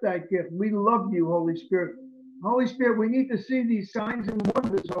accept that gift. We love you, Holy Spirit. Holy Spirit, we need to see these signs and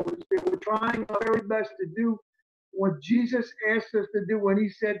wonders, Holy Spirit. We're trying our very best to do what Jesus asked us to do when he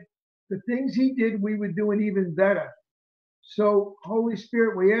said the things he did, we would do it even better. So, Holy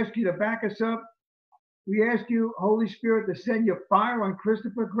Spirit, we ask you to back us up. We ask you, Holy Spirit, to send your fire on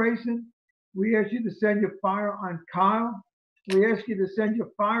Christopher Grayson. We ask you to send your fire on Kyle. We ask you to send your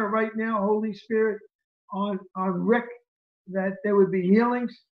fire right now, Holy Spirit, on Rick, that there would be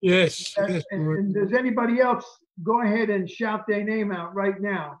healings. Yes. And does anybody else go ahead and shout their name out right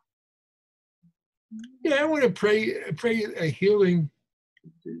now? Yeah, I want to pray a healing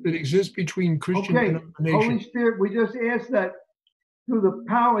that exists between Christian denominations. Holy Spirit, we just ask that through the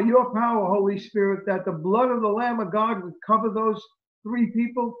power, your power, Holy Spirit, that the blood of the Lamb of God would cover those 3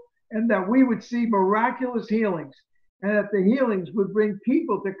 people, and that we would see miraculous healings, and that the healings would bring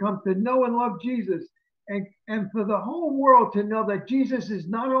people to come to know and love Jesus, and for the whole world to know that Jesus is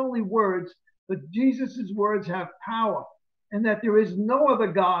not only words, but Jesus's words have power, and that there is no other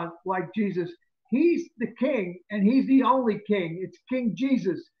God like Jesus. He's the King, and he's the only King. It's King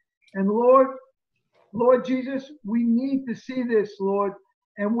Jesus. And Lord Jesus, we need to see this, Lord.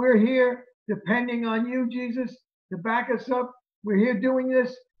 And we're here depending on you, Jesus, to back us up. We're here doing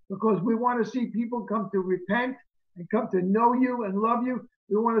this because we want to see people come to repent and come to know you and love you.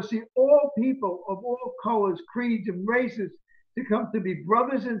 We want to see all people of all colors, creeds, and races to come to be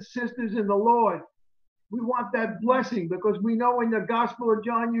brothers and sisters in the Lord. We want that blessing because we know in the Gospel of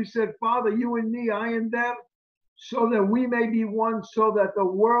John, you said, Father, you and me, I and them, so that we may be one, so that the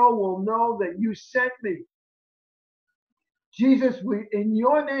world will know that you sent me. Jesus, in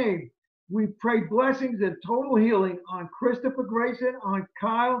your name, we pray blessings and total healing on Christopher Grayson, on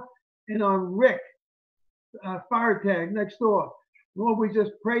Kyle, and on Rick, fire tag next door. Lord, we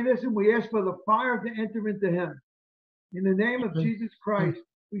just pray this and we ask for the fire to enter into him. In the name of Jesus Christ,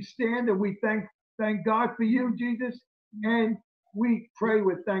 we stand and we thank God for you, Jesus, and we pray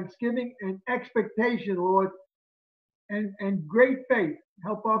with thanksgiving and expectation, Lord, and great faith.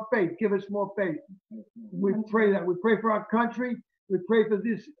 Help our faith. Give us more faith. We pray that. We pray for our country. We pray for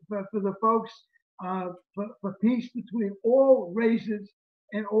this, for the folks, for peace between all races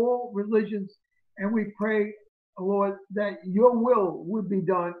and all religions. And we pray, Lord, that your will would be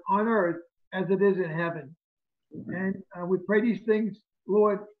done on earth as it is in heaven. And we pray these things,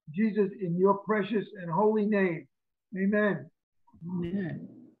 Lord Jesus, in your precious and holy name. Amen. Amen.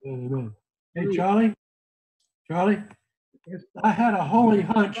 Amen. Hey, Charlie? Charlie? I had a holy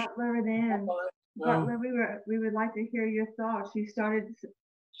hunch. Butler and Ann. Butler, we would like to hear your thoughts. You started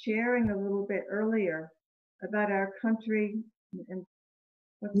sharing a little bit earlier about our country and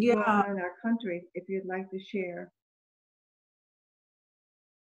what's going on in our country, if you'd like to share.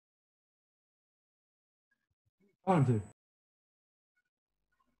 On to.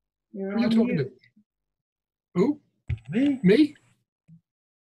 You're Who are you on talking mute. to? Who? Me? Me?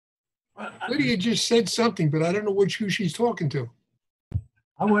 Lydia just said something, but I don't know who she's talking to.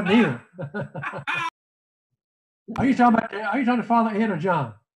 I wasn't either. Are you talking to Father Ed or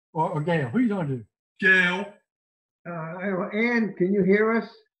John? Or Gail? Who are you talking to? Gail. Ann, can you hear us?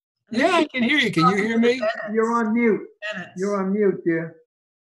 Yeah, I can hear you. Can you hear me? You're on mute. You're on mute, dear.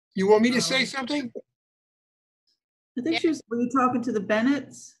 You want me to say something? I think were you talking to the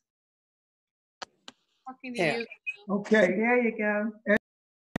Bennetts? Talking to you. Okay. There you go.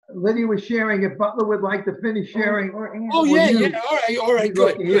 Lydia was sharing. If Butler would like to finish sharing. Or Ann. Oh, yeah, yeah. All right, We'd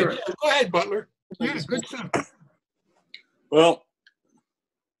love good. to hear Good. it. Yeah, go ahead, Butler. Yeah, good stuff. Well,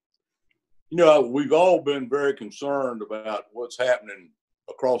 you know, we've all been very concerned about what's happening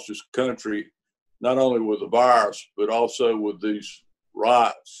across this country, not only with the virus, but also with these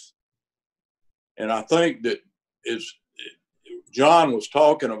riots. And I think that John was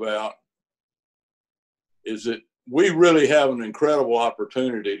talking about is that we really have an incredible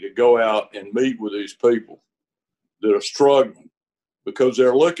opportunity to go out and meet with these people that are struggling, because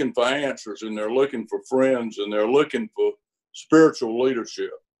they're looking for answers and they're looking for friends and they're looking for spiritual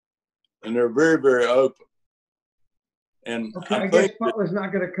leadership, and they're very, very open. And Okay, I guess Butler's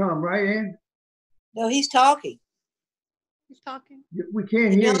not going to come, right, Ann? No, he's talking. He's talking. We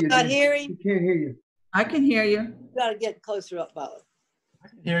can't hear you. Not hearing? We can't hear you. I can hear you. You gotta get closer up, Butler. I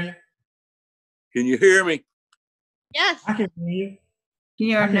can hear you. Can you hear me? Yes. I can hear you. Can you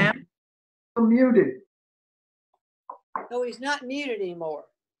hear him now? I'm muted. No, he's not muted anymore.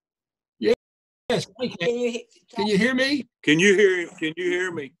 Yes, I can. Can you hear me? Can you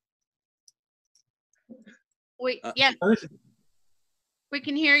hear me? Yes, we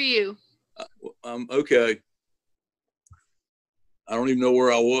can hear you. Okay. I don't even know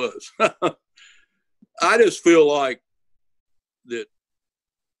where I was. I just feel like that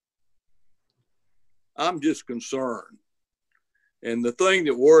I'm just concerned. And the thing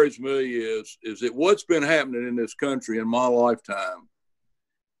that worries me is that what's been happening in this country in my lifetime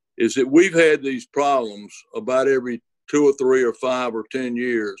is that we've had these problems about every 2 or 3 or 5 or 10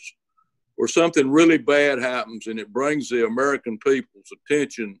 years where something really bad happens and it brings the American people's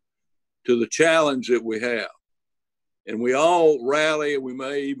attention to the challenge that we have. And we all rally and we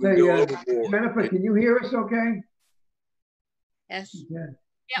may even go overboard. Jennifer, can you hear us okay? Yes. Yeah.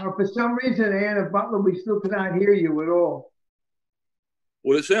 Yep. For some reason, Ann and Butler, we still cannot hear you at all.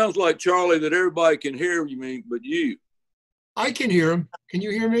 Well, it sounds like, Charlie, that everybody can hear you, but you. I can hear him. Can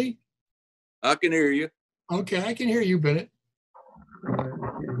you hear me? I can hear you. Okay, I can hear you, Bennett.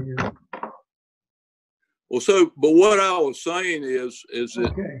 Well, but what I was saying is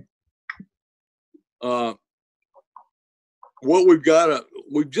that what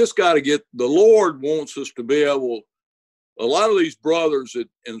we've just got to get, the Lord wants us to be able, a lot of these brothers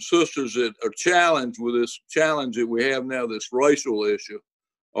and sisters that are challenged with this challenge that we have now, this racial issue,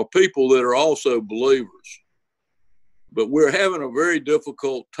 are people that are also believers. But we're having a very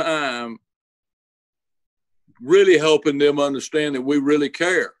difficult time really helping them understand that we really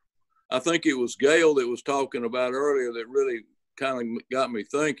care. I think it was Gail that was talking about earlier that really kind of got me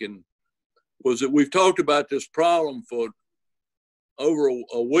thinking, was that we've talked about this problem for over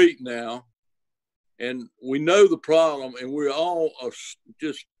a week now, and we know the problem, and we're all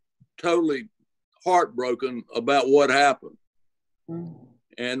just totally heartbroken about what happened.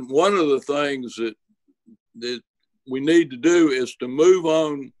 And one of the things that we need to do is to move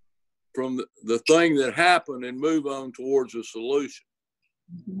on from the thing that happened and move on towards a solution.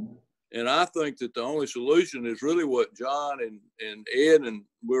 And I think that the only solution is really what John and Ed and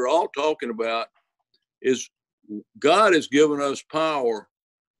we're all talking about, is God has given us power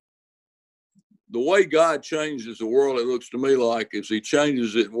the way God changes the world, it looks to me like, is he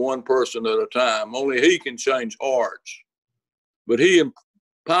changes it one person at a time. Only he can change hearts, but he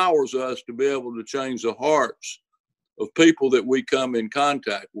empowers us to be able to change the hearts of people that we come in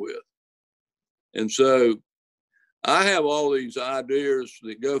contact with. And so I have all these ideas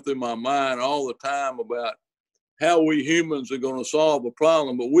that go through my mind all the time about how we humans are going to solve a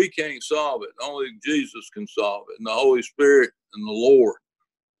problem, but we can't solve it. Only Jesus can solve it, and the Holy Spirit and the Lord.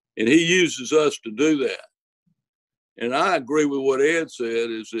 And he uses us to do that. And I agree with what Ed said,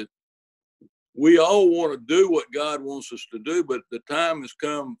 is that we all want to do what God wants us to do, but the time has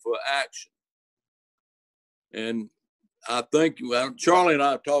come for action. And I think Charlie and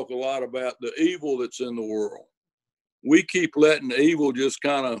I talk a lot about the evil that's in the world. We keep letting the evil just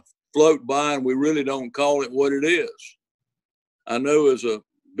kind of float by, and we really don't call it what it is. I know as a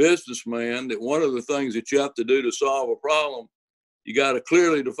businessman that one of the things that you have to do to solve a problem, you got to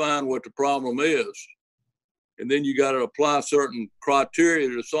clearly define what the problem is. And then you got to apply certain criteria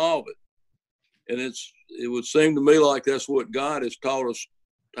to solve it. And it would seem to me like that's what God has taught us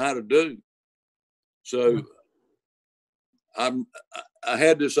how to do. So I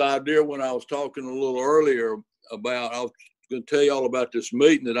had this idea when I was talking a little earlier about, I was going to tell you all about this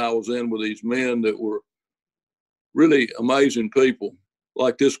meeting that I was in with these men that were really amazing people,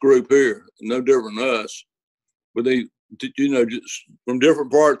 like this group here, no different than us. But they, just from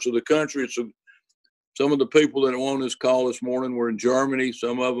different parts of the country. So some of the people that were on this call this morning were in Germany.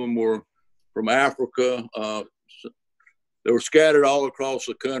 Some of them were from Africa. They were scattered all across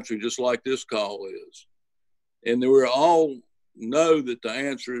the country, just like this call is. And they were all know that the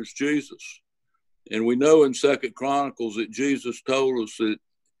answer is Jesus. And we know in 2 Chronicles that Jesus told us that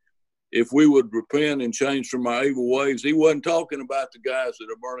if we would repent and change from our evil ways, he wasn't talking about the guys that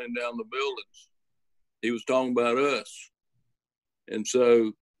are burning down the buildings. He was talking about us. And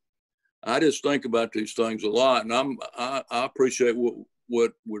so I just think about these things a lot, and I appreciate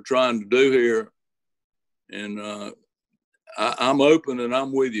what we're trying to do here. And I'm open and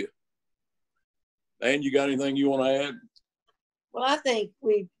I'm with you. And you got anything you want to add? Well, I think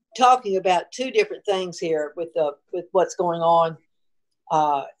we're talking about two different things here with what's going on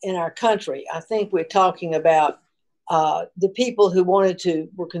in our country. I think we're talking about the people who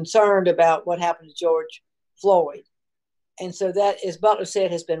were concerned about what happened to George Floyd. And so that, as Butler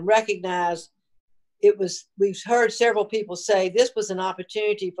said, has been recognized. We've heard several people say this was an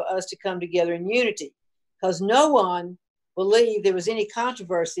opportunity for us to come together in unity, because no one believed there was any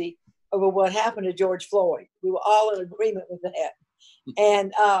controversy over what happened to George Floyd. We were all in agreement with that.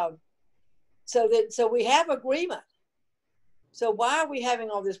 And so we have agreement. So why are we having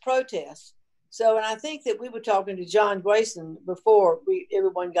all this protest? So, and I think that we were talking to John Grayson before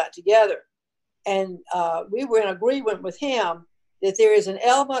everyone got together, and we were in agreement with him that there is an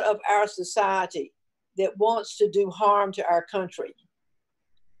element of our society that wants to do harm to our country.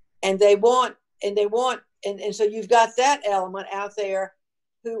 And so you've got that element out there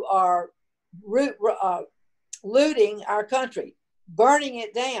who are looting our country, burning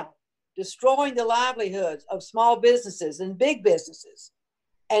it down, destroying the livelihoods of small businesses and big businesses,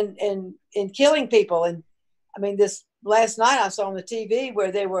 and killing people. And I mean, this last night I saw on the TV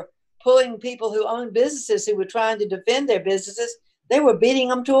where they were pulling people who own businesses who were trying to defend their businesses. They were beating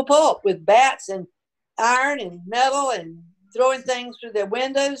them to a pulp with bats and iron and metal and throwing things through their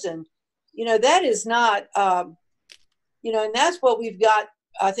windows. And, that is not, and that's what we've got.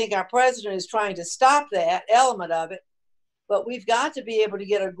 I think our president is trying to stop that element of it, but we've got to be able to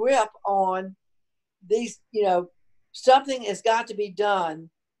get a grip on these, something has got to be done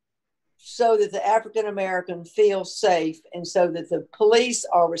so that the African American feels safe, and so that the police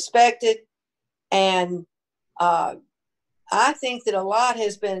are respected. And I think that a lot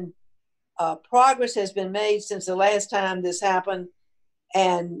has been, progress has been made since the last time this happened.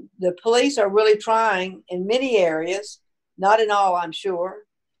 And the police are really trying in many areas, not in all, I'm sure,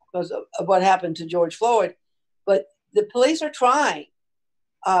 because of what happened to George Floyd, but the police are trying.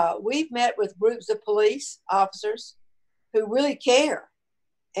 We've met with groups of police officers who really care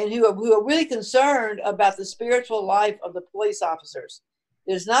and who are really concerned about the spiritual life of the police officers.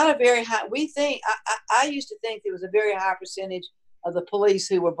 There's not a very high, I used to think there was a very high percentage of the police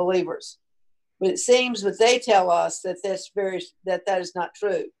who were believers, but it seems that they tell us that that is not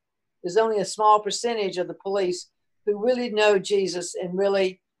true. There's only a small percentage of the police who really know Jesus and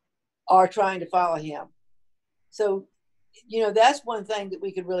really are trying to follow him. So, that's one thing that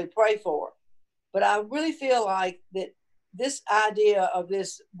we could really pray for. But I really feel like that this idea of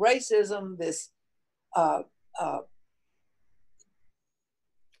this racism, this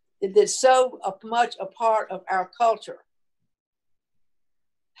that's so much a part of our culture,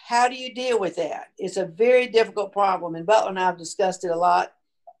 how do you deal with that? It's a very difficult problem, and Butler and I have discussed it a lot.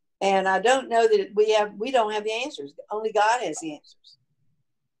 And I don't know that we don't have the answers. Only God has the answers.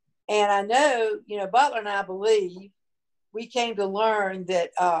 And I know, Butler and I believe we came to learn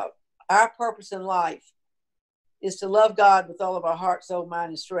that our purpose in life is to love God with all of our heart, soul, mind,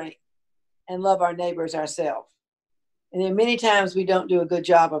 and strength, and love our neighbors ourselves. And then many times we don't do a good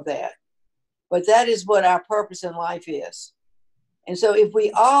job of that. But that is what our purpose in life is. And so if we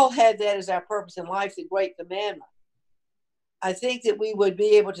all had that as our purpose in life, the great commandment, I think that we would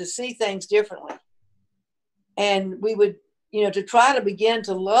be able to see things differently. And we would, to try to begin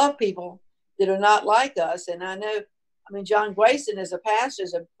to love people that are not like us. And I know, John Grayson as a pastor,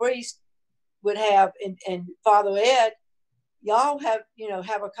 as a priest, would have, and Father Ed, y'all have,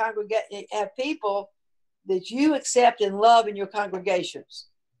 have a congregation, have people that you accept and love in your congregations,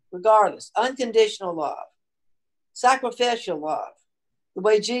 regardless, unconditional love, sacrificial love, the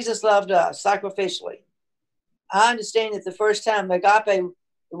way Jesus loved us, sacrificially. I understand that the first time the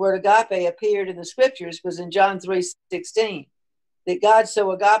word agape appeared in the scriptures was in John 3:16, that God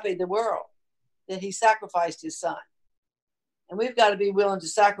so agape the world that he sacrificed his son. And we've got to be willing to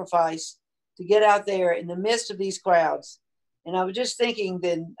sacrifice to get out there in the midst of these crowds. And I was just thinking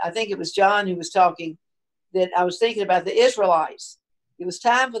that, I think it was John who was talking, that I was thinking about the Israelites. It was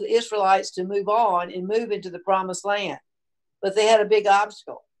time for the Israelites to move on and move into the promised land. But they had a big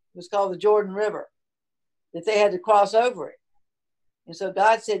obstacle. It was called the Jordan River, that they had to cross over it. And so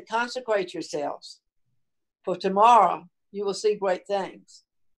God said, consecrate yourselves, for tomorrow you will see great things.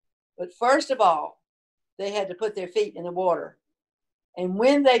 But first of all, they had to put their feet in the water. And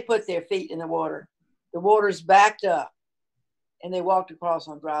when they put their feet in the water's backed up and they walked across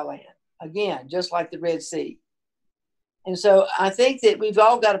on dry land. Again, just like the Red Sea. And so I think that we've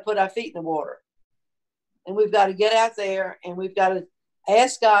all got to put our feet in the water. And we've got to get out there and we've got to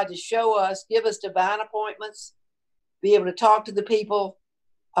ask God to show us, give us divine appointments, be able to talk to the people,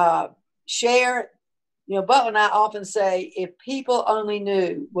 share. Butler and I often say, if people only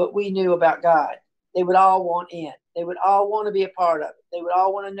knew what we knew about God, they would all want in. They would all want to be a part of it. They would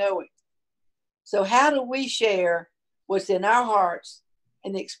all want to know it. So how do we share what's in our hearts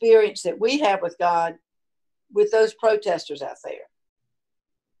and the experience that we have with God with those protesters out there?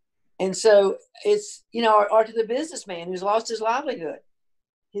 And so it's, or to the businessman who's lost his livelihood.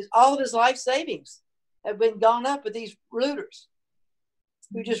 All of his life savings have been gone up with these looters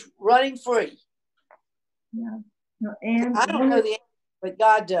who are just running free. Yeah. No, and I don't know the answer, but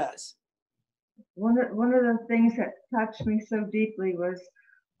God does. One of the things that touched me so deeply was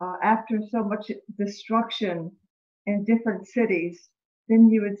after so much destruction in different cities, then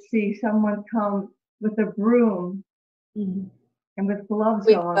you would see someone come with a broom and with gloves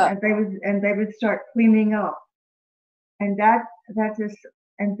on, and they would start cleaning up. And that is,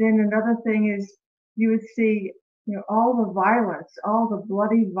 and then another thing is you would see, all the violence, all the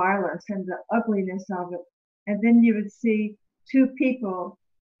bloody violence and the ugliness of it. And then you would see two people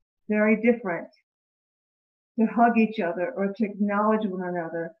very different to hug each other or to acknowledge one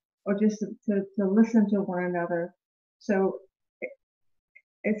another or just to listen to one another. So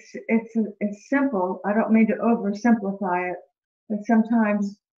it's simple. I don't mean to oversimplify it, but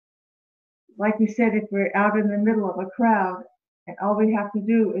sometimes, like you said, if we're out in the middle of a crowd and all we have to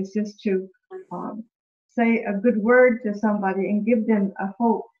do is just to say a good word to somebody and give them a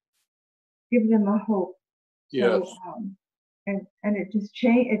hope. Yes. So, and it just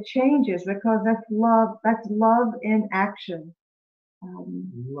changes because that's love in action.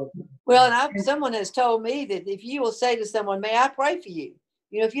 Well, and someone has told me that if you will say to someone, may I pray for you?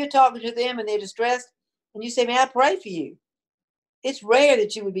 If you're talking to them and they're distressed and you say, may I pray for you? It's rare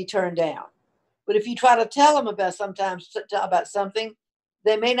that you would be turned down. But if you try to tell them about something,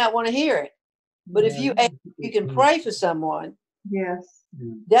 they may not want to hear it. But if you can pray for someone, yes,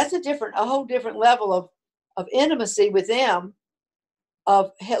 that's a whole different level of intimacy with them,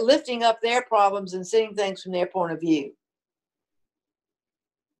 of lifting up their problems and seeing things from their point of view.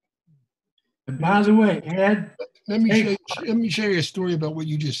 And by the way, Ed, let me share you a story about what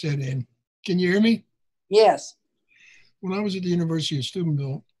you just said, Ann. Can you hear me? Yes. When I was at the University of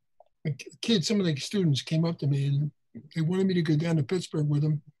Steubenville, some of the students came up to me and they wanted me to go down to Pittsburgh with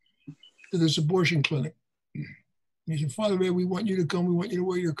them to this abortion clinic. And he said, Father Ed, we want you to come. We want you to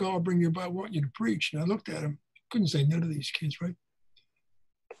wear your collar, bring your Bible, we want you to preach. And I looked at him, couldn't say no to these kids, right?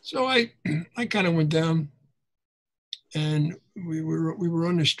 So I kind of went down, and we were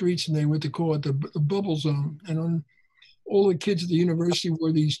on the streets, and they went to call it the bubble zone. And on all the kids at the university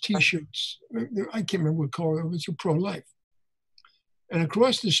wore these T-shirts. I can't remember what color it was. It was pro-life. And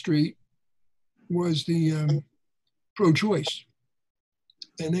across the street was the pro-choice.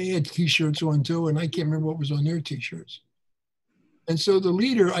 and they had T-shirts on too, and I can't remember what was on their T-shirts. And so the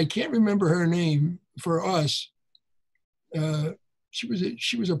leader, I can't remember her name for us. She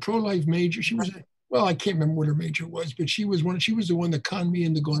was a pro-life major. Well, I can't remember what her major was, but she was the one that conned me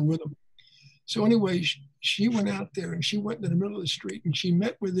into going with them. So anyway, she went out there and she went in the middle of the street and she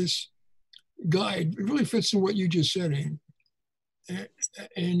met with this guy. It really fits in what you just said, Ian.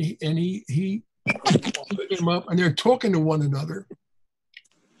 And he came up and they're talking to one another.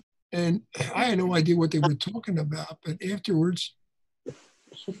 And I had no idea what they were talking about, but afterwards,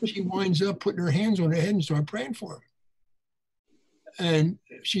 she winds up putting her hands on her head and started praying for him. And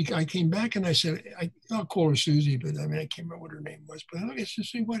I came back and I said, I'll call her Susie, but I can't remember what her name was, but I guess to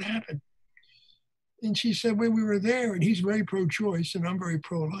see what happened. And she said, well, we were there and he's very pro-choice and I'm very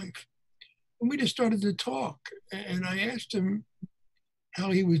pro-life. And we just started to talk. And I asked him how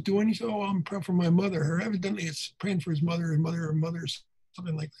he was doing. He said, oh, I'm praying for my mother. Her evidently it's praying for his mother, her mother,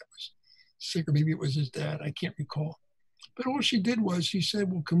 something like that was sick, or maybe it was his dad. I can't recall. But all she did was she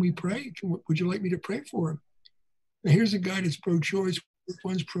said, well, can we pray? Would you like me to pray for him? And here's a guy that's pro-choice,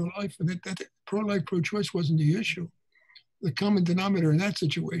 one's pro-life, and that pro-life, pro-choice wasn't the issue. The common denominator in that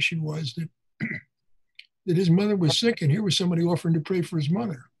situation was that, that his mother was sick, and here was somebody offering to pray for his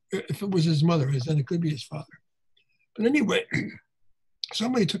mother. If it was his mother, then it could be his father. But anyway,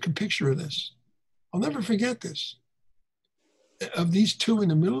 somebody took a picture of this. I'll never forget this. Of these two in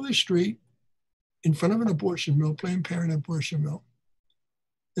the middle of the street, in front of an abortion mill, Planned Parenthood abortion mill.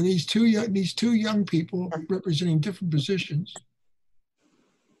 And these two young people representing different positions,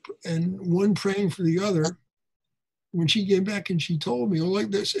 and one praying for the other. When she came back and she told me, like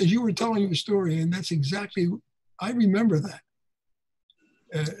this, as you were telling your story, and that's exactly, I remember that.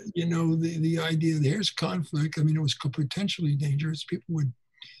 The idea that there's conflict. It was potentially dangerous. People would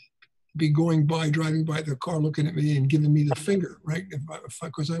be driving by their car, looking at me and giving me the finger, right?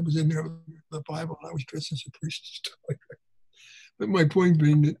 Because I was in there with the Bible and I was dressed as a priest and stuff like that. But my point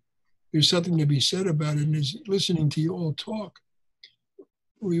being that there's something to be said about it, and is listening to you all talk.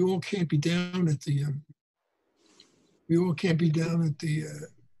 We all can't be down at the.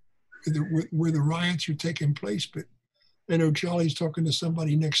 Where the riots are taking place. But I know Charlie's talking to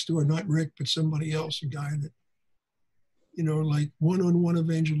somebody next door, not Rick, but somebody else, a guy that, like one-on-one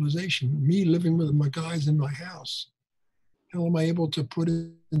evangelization. Me living with my guys in my house. How am I able to put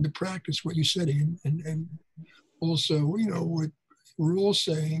into practice what you said, Ian? And also, what we're all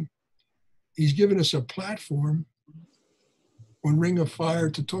saying, he's given us a platform on Ring of Fire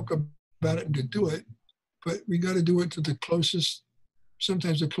to talk about it and to do it, but we got to do it to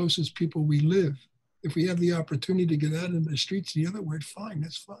sometimes the closest people we live. If we have the opportunity to get out into the streets the other way, fine,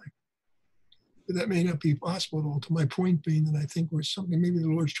 that's fine. But that may not be possible at all. To my point being that I think maybe the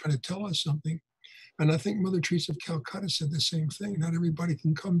Lord's trying to tell us something. And I think Mother Teresa of Calcutta said the same thing. Not everybody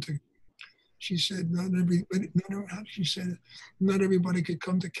can come to, she said, not everybody could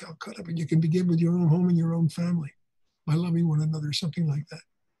come to Calcutta, but you can begin with your own home and your own family by loving one another, something like that.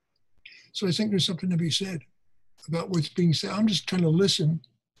 So I think there's something to be said about what's being said. I'm just trying to listen.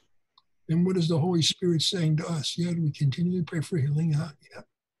 And what is the Holy Spirit saying to us? Yeah, we continue to pray for healing. Yeah.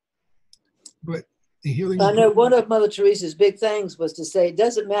 But the healing. I know one of Mother Teresa's big things was to say, it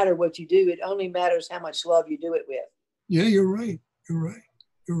doesn't matter what you do. It only matters how much love you do it with. Yeah, you're right. You're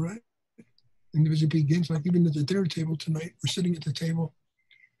right. And as it begins, like even at the dinner table tonight, we're sitting at the table.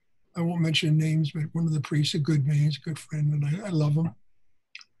 I won't mention names, but one of the priests, a good man, he's a good friend, and I love him.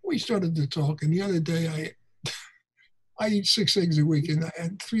 We started to talk, and the other day I eat 6 eggs a week, and I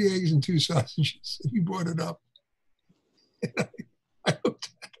had 3 eggs and 2 sausages. And he brought it up. And I looked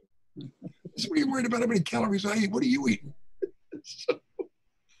at him. I said, what are you worried about how many calories I eat? What are you eating? So it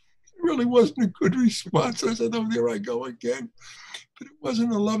really wasn't a good response. I said, oh, there I go again. But it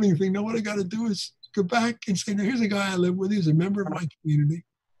wasn't a loving thing. Now what I got to do is go back and say, now here's a guy I live with. He's a member of my community.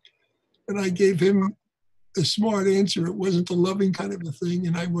 And I gave him a smart answer. It wasn't a loving kind of a thing,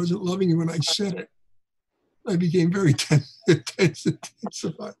 and I wasn't loving it when I said it. I became very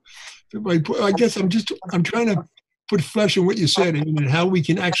intensified. I guess I'm trying to put flesh in what you said, and how we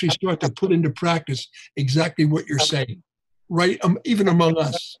can actually start to put into practice exactly what you're saying, right? Even among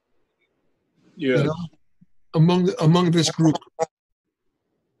us. Yeah. Among this group.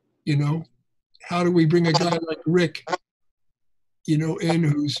 How do we bring a guy like Rick, in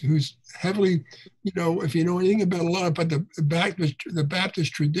who's heavily, if you know anything about a lot about the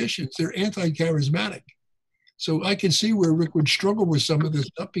Baptist traditions, they're anti-charismatic. So I can see where Rick would struggle with some of this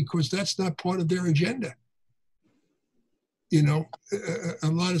stuff because that's not part of their agenda. A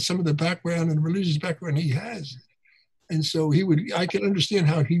lot of some of the background and religious background he has. And so I can understand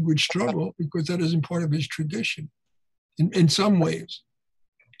how he would struggle because that isn't part of his tradition in some ways.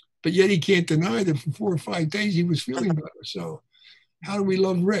 but yet he can't deny that for 4 or 5 days he was feeling better. So how do we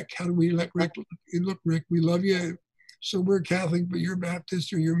love Rick? How do we let Rick look, Rick, we love you. So we're Catholic, but you're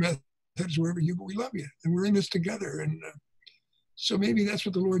Baptist or you're Methodist, wherever you, but we love you. And we're in this together. And so maybe that's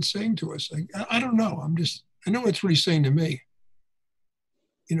what the Lord's saying to us. I don't know. I know that's what he's saying to me.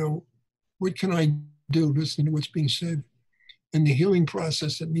 You know, what can I do listening to what's being said? And the healing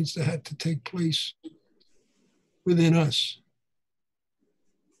process that needs to have to take place within us,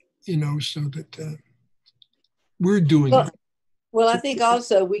 you know, so that we're doing it. Well, I think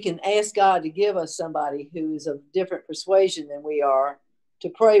also we can ask God to give us somebody who is of different persuasion than we are to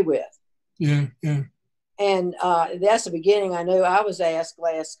pray with. Yeah, yeah. And that's the beginning. I know I was asked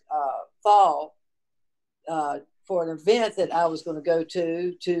last fall for an event that I was going to go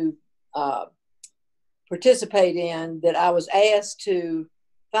to participate in, that I was asked to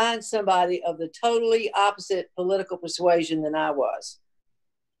find somebody of the totally opposite political persuasion than I was,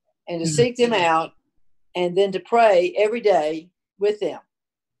 and to seek them out, and then to pray every day with them,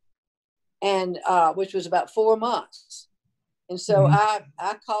 and which was about 4 months. And so I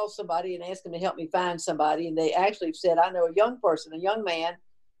called somebody and asked them to help me find somebody, and they actually said, I know a young person, a young man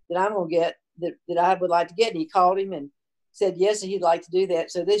that I'm going to get, that I would like to get. And he called him and said yes, he'd like to do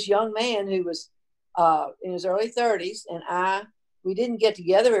that. So this young man who was in his early 30s, and we didn't get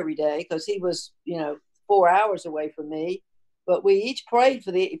together every day because he was, 4 hours away from me, but we each prayed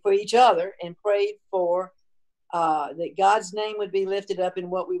for each other, and prayed for that God's name would be lifted up in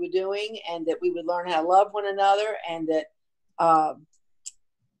what we were doing, and that we would learn how to love one another, and that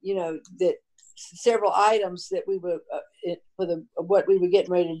that several items that we were for what we were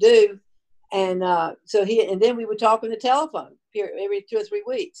getting ready to do, and then we would talk on the telephone every 2 or 3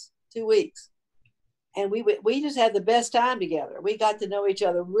 weeks, 2 weeks. And we just had the best time together. We got to know each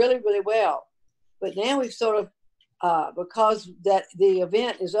other really, really well. But now we've sort of, because that the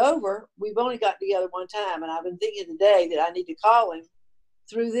event is over, we've only got together one time. And I've been thinking today that I need to call him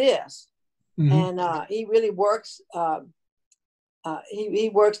through this. And he really works. He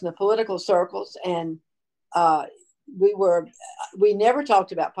works in the political circles, and we never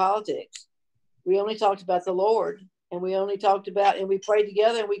talked about politics. We only talked about the Lord, and we prayed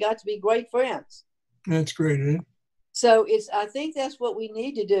together, and we got to be great friends. That's great, isn't it? So I think that's what we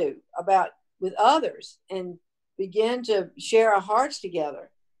need to do with others, and begin to share our hearts together.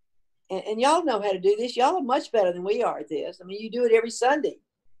 And y'all know how to do this. Y'all are much better than we are at this. I mean, you do it every Sunday.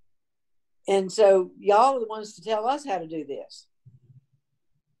 And so y'all are the ones to tell us how to do this.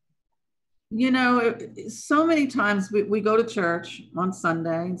 So many times we go to church on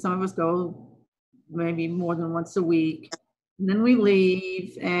Sunday, and some of us go maybe more than once a week. And then we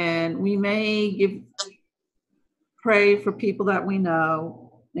leave, and we may pray for people that we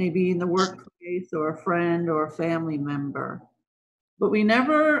know, maybe in the workplace or a friend or a family member. But we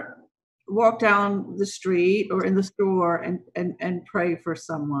never walk down the street or in the store and pray for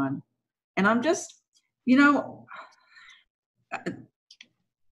someone. And I'm just, and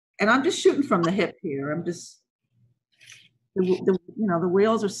I'm just shooting from the hip here. I'm just, the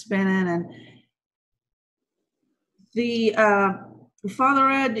wheels are spinning, and the Father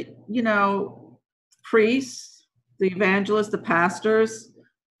Ed, priests, the evangelists, the pastors,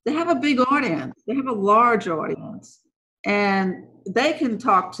 they have a big audience. They have a large audience, and they can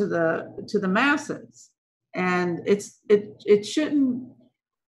talk to the masses. And it shouldn't.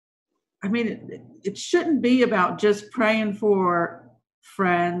 I mean, it shouldn't be about just praying for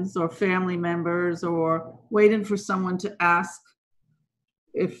friends or family members, or waiting for someone to ask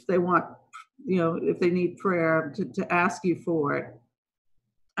if they want, if they need prayer, to ask you for it.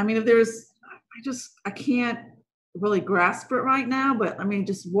 I mean, I can't really grasp it right now, but I mean,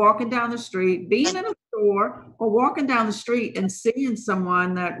 just walking down the street, being in a store, or walking down the street and seeing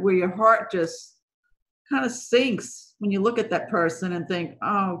someone where your heart just kind of sinks when you look at that person and think,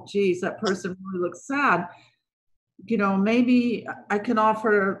 oh, geez, that person really looks sad. Maybe I can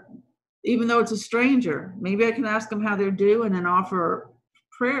offer, even though it's a stranger, maybe I can ask them how they're doing and offer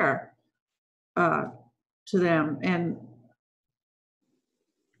prayer to them.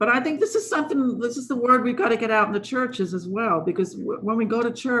 But I think this is the word we've got to get out in the churches as well, because when we go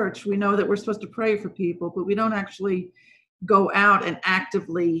to church, we know that we're supposed to pray for people, but we don't actually go out and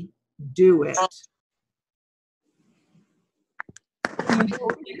actively do it.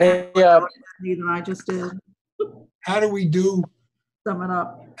 Than I just did. How do we do? Sum it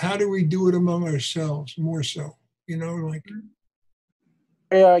up. How do we do it among ourselves more so? Gail,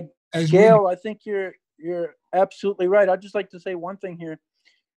 I think you're absolutely right. I'd just like to say one thing here.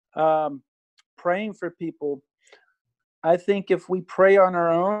 Praying for people. I think if we pray on our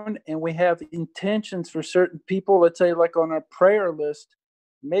own and we have intentions for certain people, let's say like on our prayer list,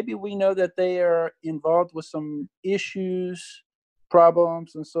 maybe we know that they are involved with some issues,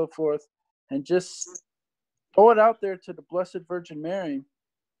 problems, and so forth, and just throw it out there to the Blessed Virgin Mary.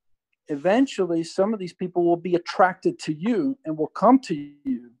 Eventually, some of these people will be attracted to you and will come to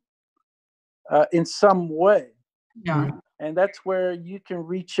you in some way. Yeah. And that's where you can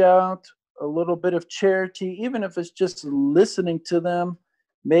reach out, a little bit of charity, even if it's just listening to them,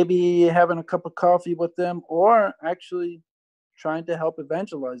 maybe having a cup of coffee with them, or actually trying to help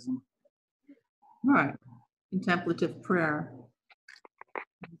evangelize them. Right. Contemplative prayer.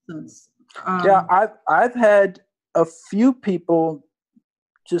 Yeah, I've had a few people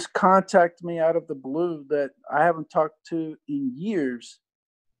just contact me out of the blue that I haven't talked to in years,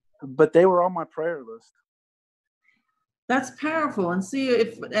 but they were on my prayer list. That's powerful. And see,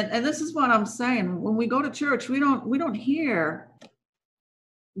 if and this is what I'm saying, when we go to church, we don't hear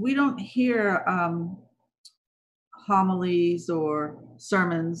homilies or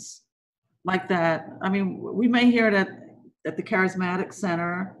sermons like that. I mean, we may hear it at the Charismatic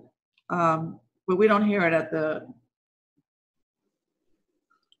Center, but we don't hear it at the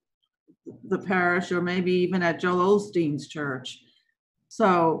parish, or maybe even at Joel Osteen's church.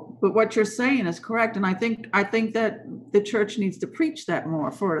 So, but what you're saying is correct, and I think that the church needs to preach that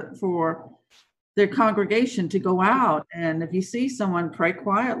more for their congregation to go out, and if you see someone, pray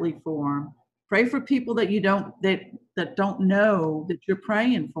quietly for them. Pray for people that that don't know that you're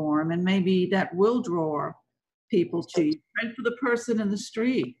praying for them, and maybe that will draw people to you. Pray for the person in the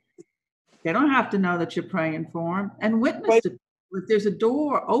street. They don't have to know that you're praying for them, and witness to people. If there's a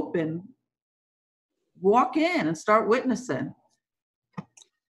door open, walk in and start witnessing.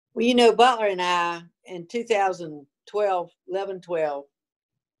 Well, you know, Butler and I in 11, 12,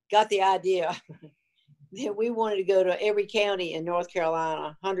 got the idea that we wanted to go to every county in North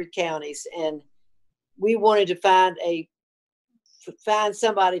Carolina, 100 counties, and we wanted to find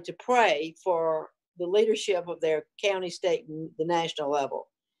somebody to pray for the leadership of their county, state, and the national level,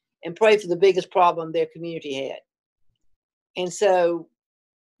 and pray for the biggest problem their community had. And so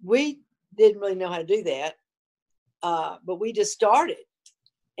we didn't really know how to do that, but we just started.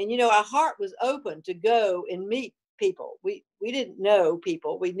 And, you know, our heart was open to go and meet people. We didn't know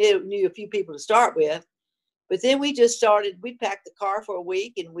people. We knew a few people to start with. But then we just started. We'd pack the car for a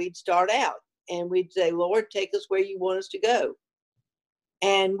week and we'd start out. And we'd say, Lord, take us where you want us to go.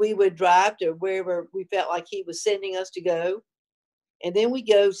 And we would drive to wherever we felt like he was sending us to go. And then we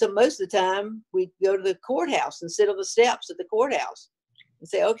go, so most of the time, we'd go to the courthouse and sit on the steps at the courthouse and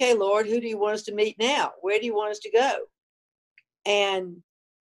say, okay, Lord, who do you want us to meet now? Where do you want us to go? And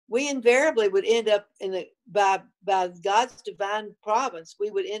we invariably would end up by God's divine providence, we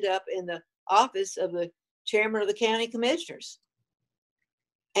would end up in the office of the chairman of the county commissioners.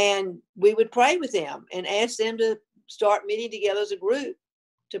 And we would pray with them and ask them to start meeting together as a group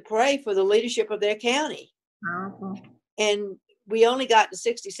to pray for the leadership of their county. Powerful. And we only got to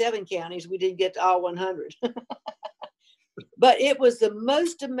 67 counties. We didn't get to all 100. But it was the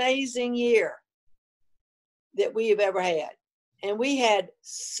most amazing year that we have ever had. And we had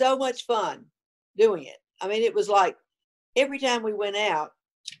so much fun doing it. I mean, it was like every time we went out,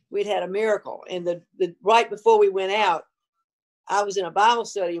 we'd had a miracle. And the right before we went out, I was in a Bible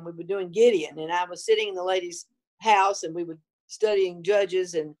study and we were doing Gideon. And I was sitting in the lady's house and we were studying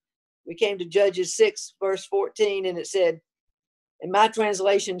Judges. And we came to Judges 6, verse 14. And it said, and my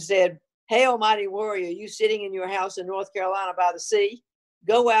translation said, "Hail, mighty warrior, you sitting in your house in North Carolina by the sea.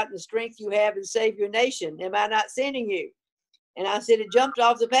 Go out in the strength you have and save your nation. Am I not sending you?" And I said, it jumped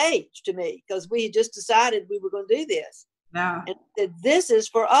off the page to me because we had just decided we were going to do this. Yeah. And that this is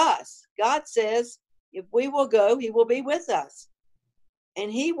for us. God says, if we will go, he will be with us. And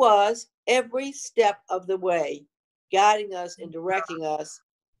he was every step of the way, guiding us and directing us.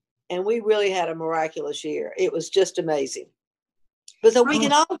 And we really had a miraculous year. It was just amazing. But so we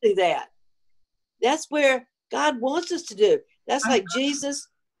can all do that. That's where God wants us to do. That's like Jesus,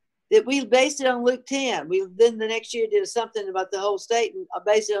 that we based it on Luke 10. We then the next year did something about the whole state and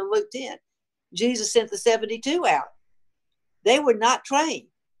based it on Luke 10. Jesus sent the 72 out. They were not trained.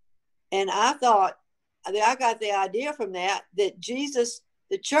 And I thought, I got the idea from that Jesus,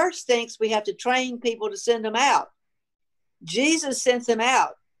 the church thinks we have to train people to send them out. Jesus sent them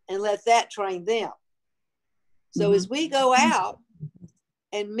out and let that train them. So as we go out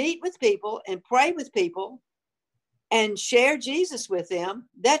and meet with people and pray with people and share Jesus with them,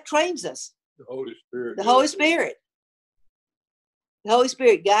 that trains us. The Holy Spirit. The Holy Spirit. The Holy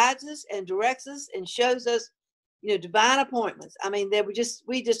Spirit guides us and directs us and shows us, divine appointments. I mean,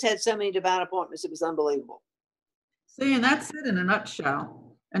 we just had so many divine appointments. It was unbelievable. See, and that's it in a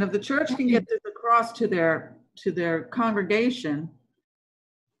nutshell. And if the church can get this across to their congregation,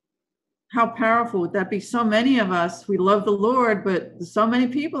 how powerful would that be? So many of us, we love the Lord, but so many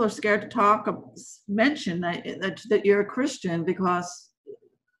people are scared to talk, mention that you're a Christian, because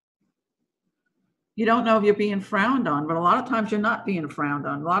you don't know if you're being frowned on. But a lot of times you're not being frowned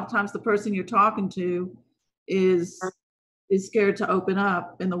on. A lot of times the person you're talking to is scared to open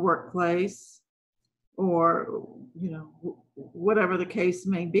up in the workplace, or whatever the case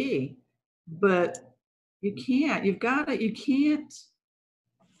may be. But you can't. You can't.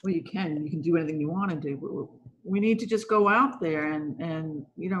 Well, you can do anything you want to do, but we need to just go out there and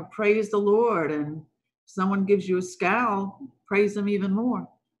praise the Lord. And if someone gives you a scowl, praise them even more.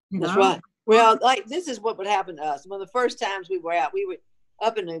 That's right. Well, like, this is what would happen to us. One of the first times we were out, we were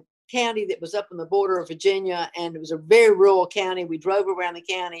up in a county that was up on the border of Virginia, and it was a very rural county. We drove around the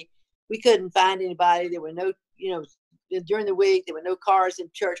county. We couldn't find anybody. There were no, during the week, there were no cars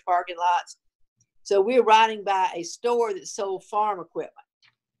in church parking lots. So we were riding by a store that sold farm equipment.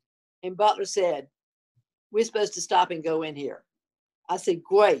 And Butler said, we're supposed to stop and go in here. I said,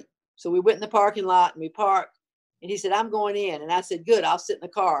 great. So we went in the parking lot and we parked. And he said, I'm going in. And I said, good, I'll sit in the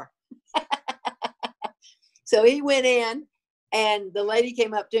car. So he went in, and the lady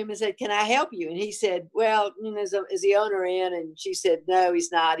came up to him and said, can I help you? And he said, well, is the owner in? And she said, no, he's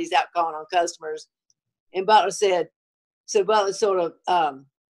not. He's out calling on customers. And Butler said, so Butler sort of,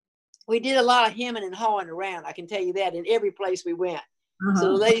 we did a lot of hemming and hawing around. I can tell you that, in every place we went. So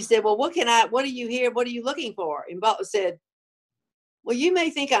the lady said, well, what are you here? What are you looking for? And Butler said, well, you may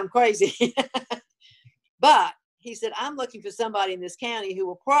think I'm crazy, but he said, I'm looking for somebody in this county who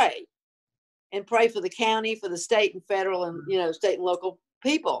will pray for the county, for the state and federal and, state and local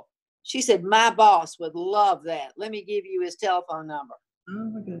people. She said, my boss would love that. Let me give you his telephone number.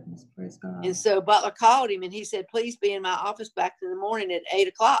 Oh my goodness, praise God. And so Butler called him, and he said, please be in my office back in the morning at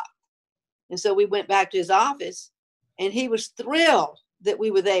 8:00. And so we went back to his office, and he was thrilled that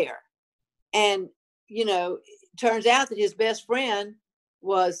we were there. And, it turns out that his best friend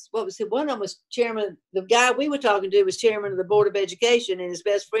was, one of them was chairman, the guy we were talking to was chairman of the Board of Education, and his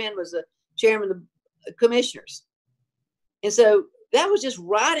best friend was the chairman of the commissioners. And so that was just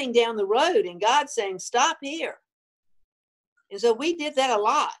riding down the road, and God saying, stop here. And so we did that a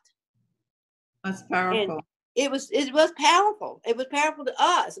lot. That's powerful. And it was powerful. It was powerful to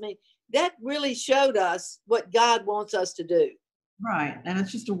us. I mean, that really showed us what God wants us to do. Right. And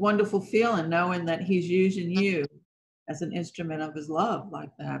it's just a wonderful feeling knowing that he's using you as an instrument of his love like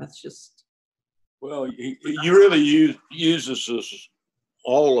that. It's just. Well, he really uses us,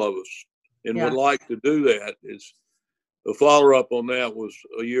 all of us, and would like to do that. Is the follow-up on that was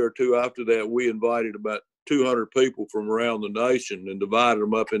a year or two after that, we invited about 200 people from around the nation and divided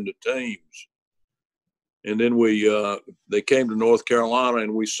them up into teams. And then they came to North Carolina,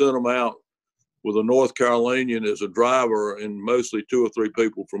 and we sent them out with a North Carolinian as a driver, and mostly 2 or 3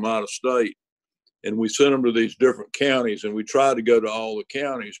 people from out of state. And we sent them to these different counties, and we tried to go to all the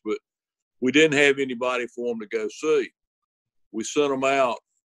counties, but we didn't have anybody for them to go see. We sent them out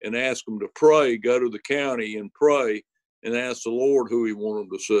and asked them to pray, go to the county and pray and ask the Lord who he wanted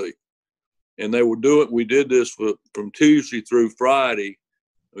them to see. And they were doing, we did this from Tuesday through Friday.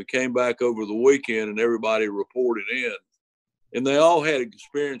 We came back over the weekend, and everybody reported in. And they all had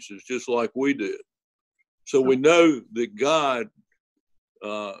experiences just like we did. So we know that God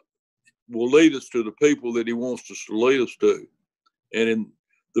will lead us to the people that he wants us to lead us to. And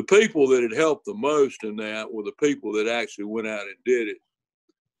the people that had helped the most in that were the people that actually went out and did it.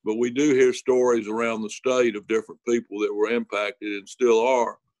 But we do hear stories around the state of different people that were impacted and still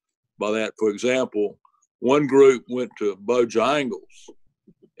are by that. For example, one group went to Bojangles,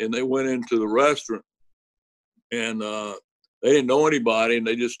 and they went into the restaurant, and they didn't know anybody, and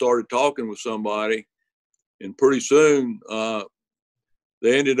they just started talking with somebody. And pretty soon,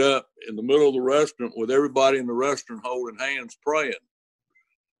 they ended up in the middle of the restaurant with everybody in the restaurant holding hands praying.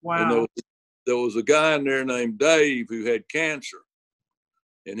 Wow. And there was a guy in there named Dave who had cancer,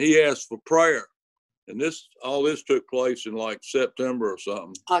 and he asked for prayer. And all this took place in like September or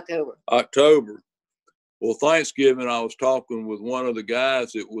something. October. Well, Thanksgiving, I was talking with one of the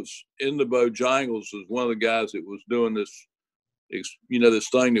guys that was in the Bojangles, was one of the guys that was doing this, this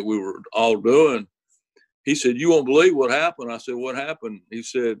thing that we were all doing. He said, you won't believe what happened. I said, what happened? He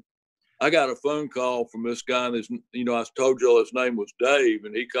said, I got a phone call from this guy, and I told you his name was Dave,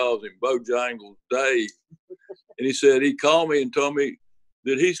 and he calls him Bojangles Dave. And he said, he called me and told me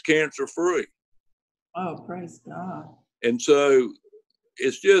that he's cancer free. Oh, praise God. And so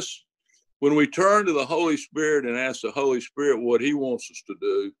it's just, when we turn to the Holy Spirit and ask the Holy Spirit what he wants us to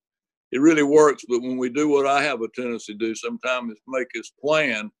do, it really works. But when we do what I have a tendency to do sometimes, is make this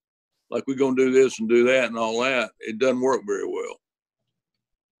plan, like we're going to do this and do that and all that, it doesn't work very well.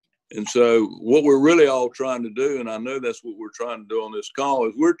 And so what we're really all trying to do, and I know that's what we're trying to do on this call,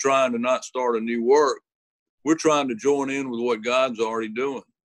 is we're trying to not start a new work. We're trying to join in with what God's already doing.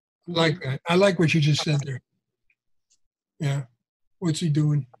 I like that. I like what you just said there. Yeah. What's he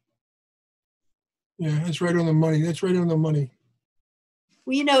doing? Yeah, that's right on the money. That's right on the money.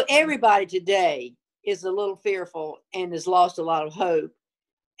 Well, you know, everybody today is a little fearful and has lost a lot of hope.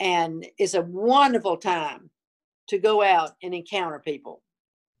 And it's a wonderful time to go out and encounter people.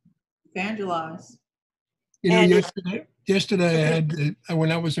 Evangelize. You know, yesterday I had,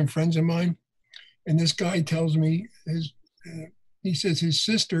 when I was in friends of mine, and this guy tells me, he says his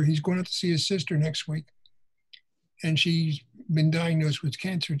sister, he's going out to see his sister next week. And she's been diagnosed with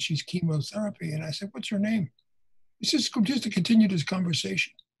cancer and she's chemotherapy. And I said, what's her name? He says, just to continue this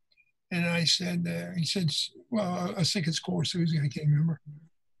conversation. And I said, he said, well, I think it's called Susie, I can't remember.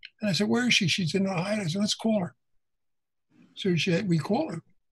 And I said, where is she? She's in Ohio. I said, let's call her. So we call her.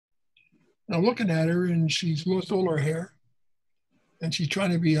 And I'm looking at her and she's lost all her hair. And she's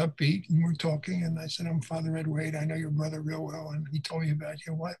trying to be upbeat. And we're talking. And I said, I'm Father Ed Wade. I know your brother real well. And he told me about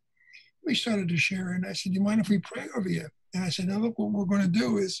you. What? We started to share. And I said, do you mind if we pray over you? And I said, now look, what we're going to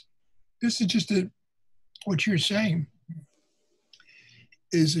do is, this is just what you're saying,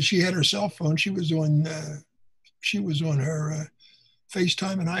 is that she had her cell phone. She was on her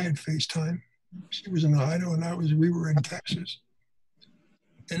FaceTime, and I had FaceTime. She was in Ohio, and we were in Texas.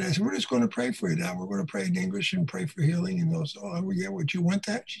 And I said, we're just going to pray for you now. We're going to pray in English and pray for healing. And those, oh, yeah, would you want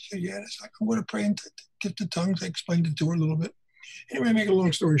that? She said, yeah. It's like, I'm going to pray in gifted tongues. I explained it to her a little bit. Anyway, make a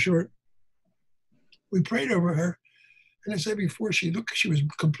long story short, we prayed over her. And I said before, she was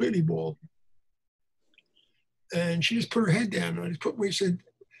completely bald. And she just put her head down. And we said,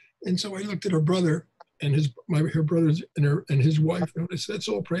 and so I looked at her brother and her brothers and his wife. And I said, let's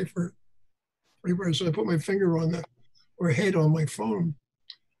all pray for her. So I put my finger on her head on my phone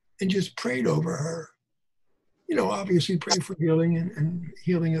and just prayed over her. You know, obviously pray for healing and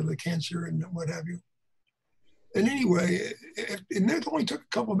healing of the cancer and what have you. And anyway, and that only took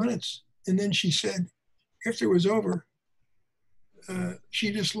a couple of minutes. And then she said, after it was over,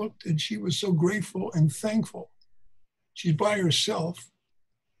 she just looked and she was so grateful and thankful. She's by herself.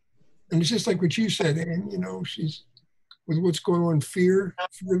 And it's just like what you said, and you know, she's with what's going on, fear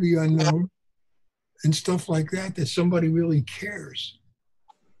of the unknown and stuff like that somebody really cares.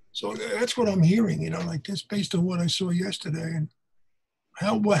 So that's what I'm hearing, you know, like this based on what I saw yesterday. And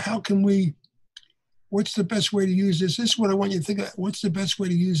how can we, what's the best way to use this? This is what I want you to think about. What's the best way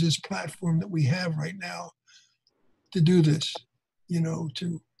to use this platform that we have right now to do this, you know,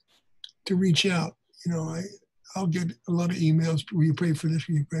 to reach out? You know, I'll get a lot of emails. Will you pray for this?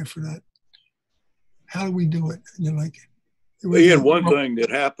 Will you pray for that? How do we do it? You know, like, Ian, one thing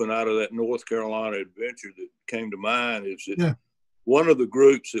that happened out of that North Carolina adventure that came to mind is that one of the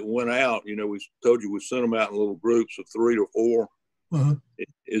groups that went out, you know, we told you we sent them out in little groups of 3 to 4.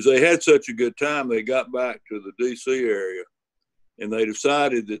 Is they had such a good time, they got back to the DC area, and they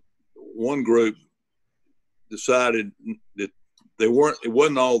decided that one group decided that it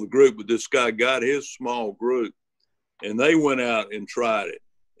wasn't all the group, but this guy got his small group, and they went out and tried it.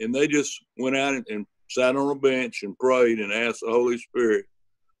 And they just went out and sat on a bench and prayed and asked the Holy Spirit,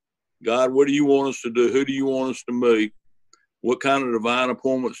 God, what do you want us to do? Who do you want us to meet? What kind of divine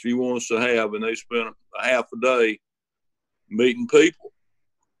appointments do you want us to have? And they spent a half a day meeting people.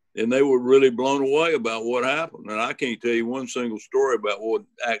 And they were really blown away about what happened. And I can't tell you one single story about what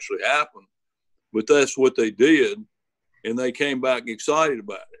actually happened, but that's what they did. And they came back excited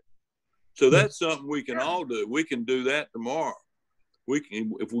about it. So that's something we can all do. We can do that tomorrow.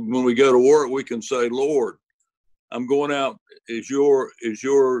 When we go to work, we can say, Lord, I'm going out as your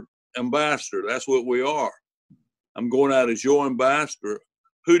ambassador. That's what we are. I'm going out as your ambassador.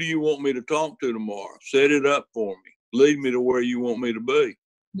 Who do you want me to talk to tomorrow? Set it up for me. Lead me to where you want me to be.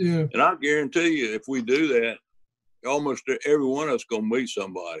 Yeah. And I guarantee you, if we do that, almost every one of us going to meet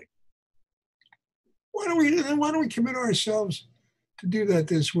somebody. Why don't we commit ourselves to do that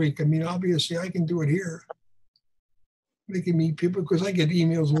this week? I mean, obviously I can do it here. They can meet people because I get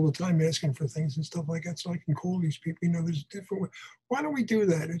emails all the time asking for things and stuff like that, so I can call these people. You know, there's different ways. Why don't we do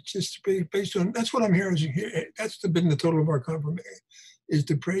that? It's just based on, that's what I'm hearing. That's been the total of our confirmation, is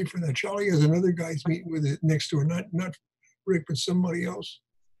to pray for that. Charlie has another guy's meeting with it next door, not Rick, but somebody else.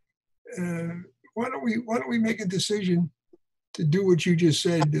 Why don't we make a decision to do what you just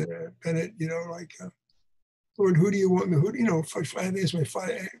said, Bennett? You know, like, Lord, who do you want me? Who do you know? If I ask my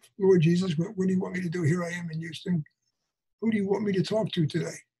Father, Lord Jesus, what do you want me to do? Here I am in Houston. Who do you want me to talk to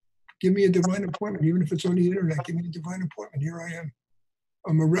today? Give me a divine appointment, even if it's on the internet. Give me a divine appointment. Here I am.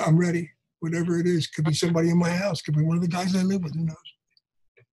 I'm ready. Whatever it is, could be somebody in my house. Could be one of the guys I live with. Who knows?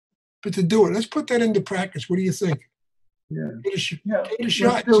 but to do it. Let's put that into practice. What do you think? Yeah. Get a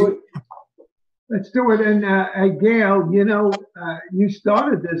shot. Let's do it. Let's do it. And Gail, you know, you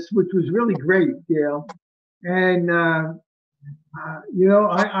started this, which was really great, Gail. And, you know,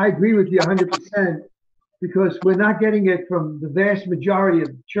 I agree with you 100% because we're not getting it from the vast majority of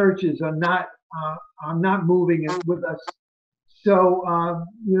churches are not moving it with us. So,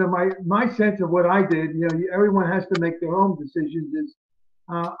 you know, my sense of what I did, you know, everyone has to make their own decisions is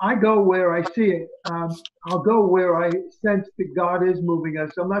I go where I see it. I'll go where I sense that God is moving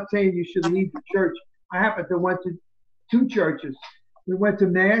us. I'm not saying you should leave the church. I happen to went to 2 churches. We went to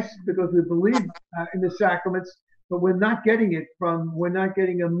Mass because we believe in the sacraments, but we're not getting a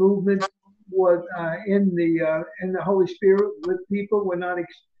movement in the Holy Spirit with people.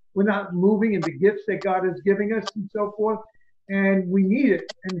 We're not moving in the gifts that God is giving us and so forth. And we need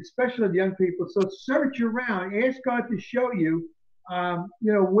it, and especially the young people. So search around, ask God to show you,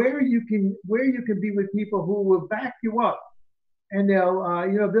 you know, where you can be with people who will back you up, and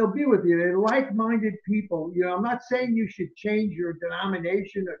they'll be with you. They're like-minded people. You know, I'm not saying you should change your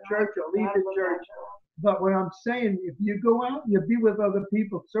denomination or church or leave the church, but what I'm saying, if you go out and you be with other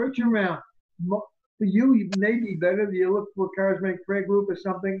people, search around. For you, it may be better that you look for a charismatic prayer group or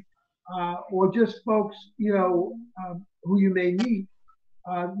something, or just folks, you know, who you may meet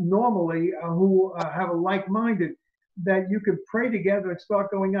normally who have a like-minded, that you can pray together and start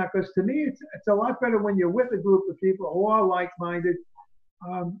going out. Because to me, it's a lot better when you're with a group of people who are like-minded.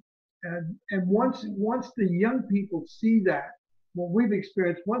 And once the young people see that, what we've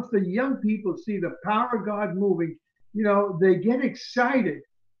experienced, once the young people see the power of God moving, you know, they get excited,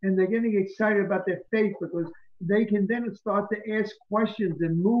 and they're getting excited about their faith because they can then start to ask questions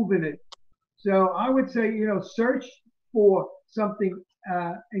and move in it. So I would say, you know, search for something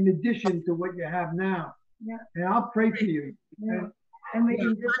in addition to what you have now. Yeah. And I'll pray for you. Yeah. And we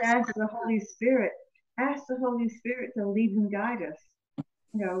can just ask the Holy Spirit to lead and guide us.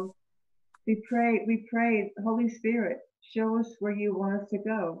 You know, we pray, Holy Spirit, show us where you want us to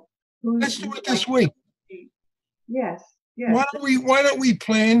go. Let's do it this week. Yes. Why don't we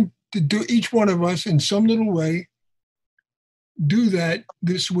plan to do, each one of us in some little way, do that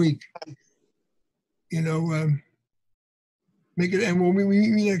this week? You know, make it, and when we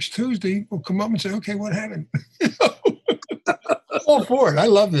meet next Tuesday, we'll come up and say, okay, what happened? All for it. I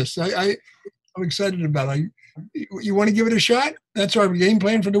love this. I'm excited about it. You want to give it a shot? That's our game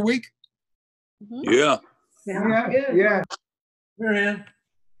plan for the week? Yeah. Yeah. We're in.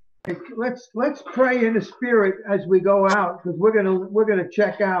 Let's pray in the spirit as we go out, because we're gonna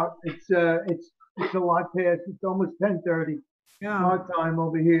check out. It's a lot past. It's almost 10:30. Yeah. Our time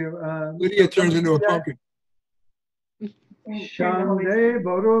over here. Lydia turns into a pumpkin. Shande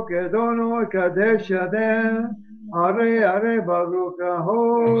Baruch Edono Kadeshade Are Baruch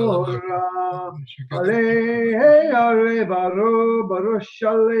Ahora Ale Baruch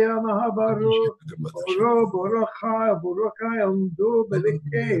Shalaya Mahabaru Baruch Baruch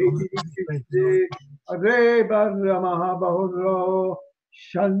Belike Are Barra Mahabahuro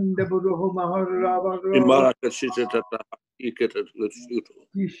Shande Baruch Mahara Baruch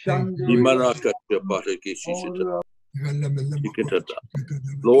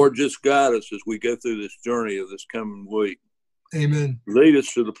Lord, just guide us as we go through this journey of this coming week. Amen. Lead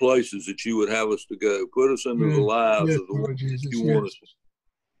us to the places that you would have us to go. Put us into the lives of the ones you want us to.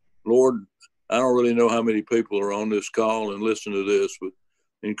 Lord, I don't really know how many people are on this call and listen to this, but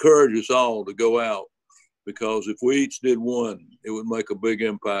encourage us all to go out, because if we each did one, it would make a big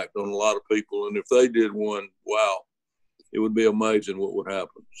impact on a lot of people. And if they did one, wow, it would be amazing what would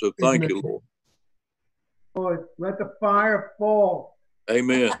happen. So thank you, Lord. Lord, let the fire fall.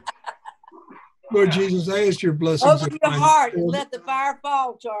 Amen. Lord Jesus, I ask your blessings. Open your heart and let the fire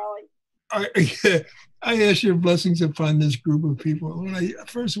fall, Charlie. I ask your blessings upon this group of people. Lord,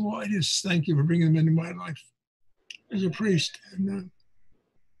 first of all, I just thank you for bringing them into my life as a priest. And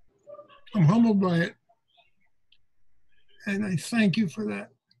I'm humbled by it. And I thank you for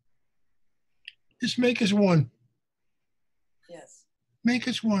that. Just make us one. Yes. Make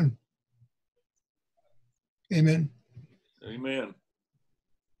us one. Amen. Amen.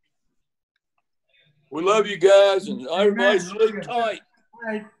 We love you guys, and everybody sleep tight.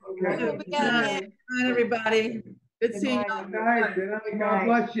 Right. Okay. Good night, everybody. Good seeing you. Good night. God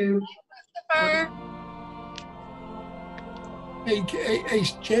bless you. Hey,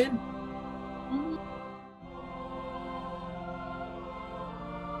 Jen.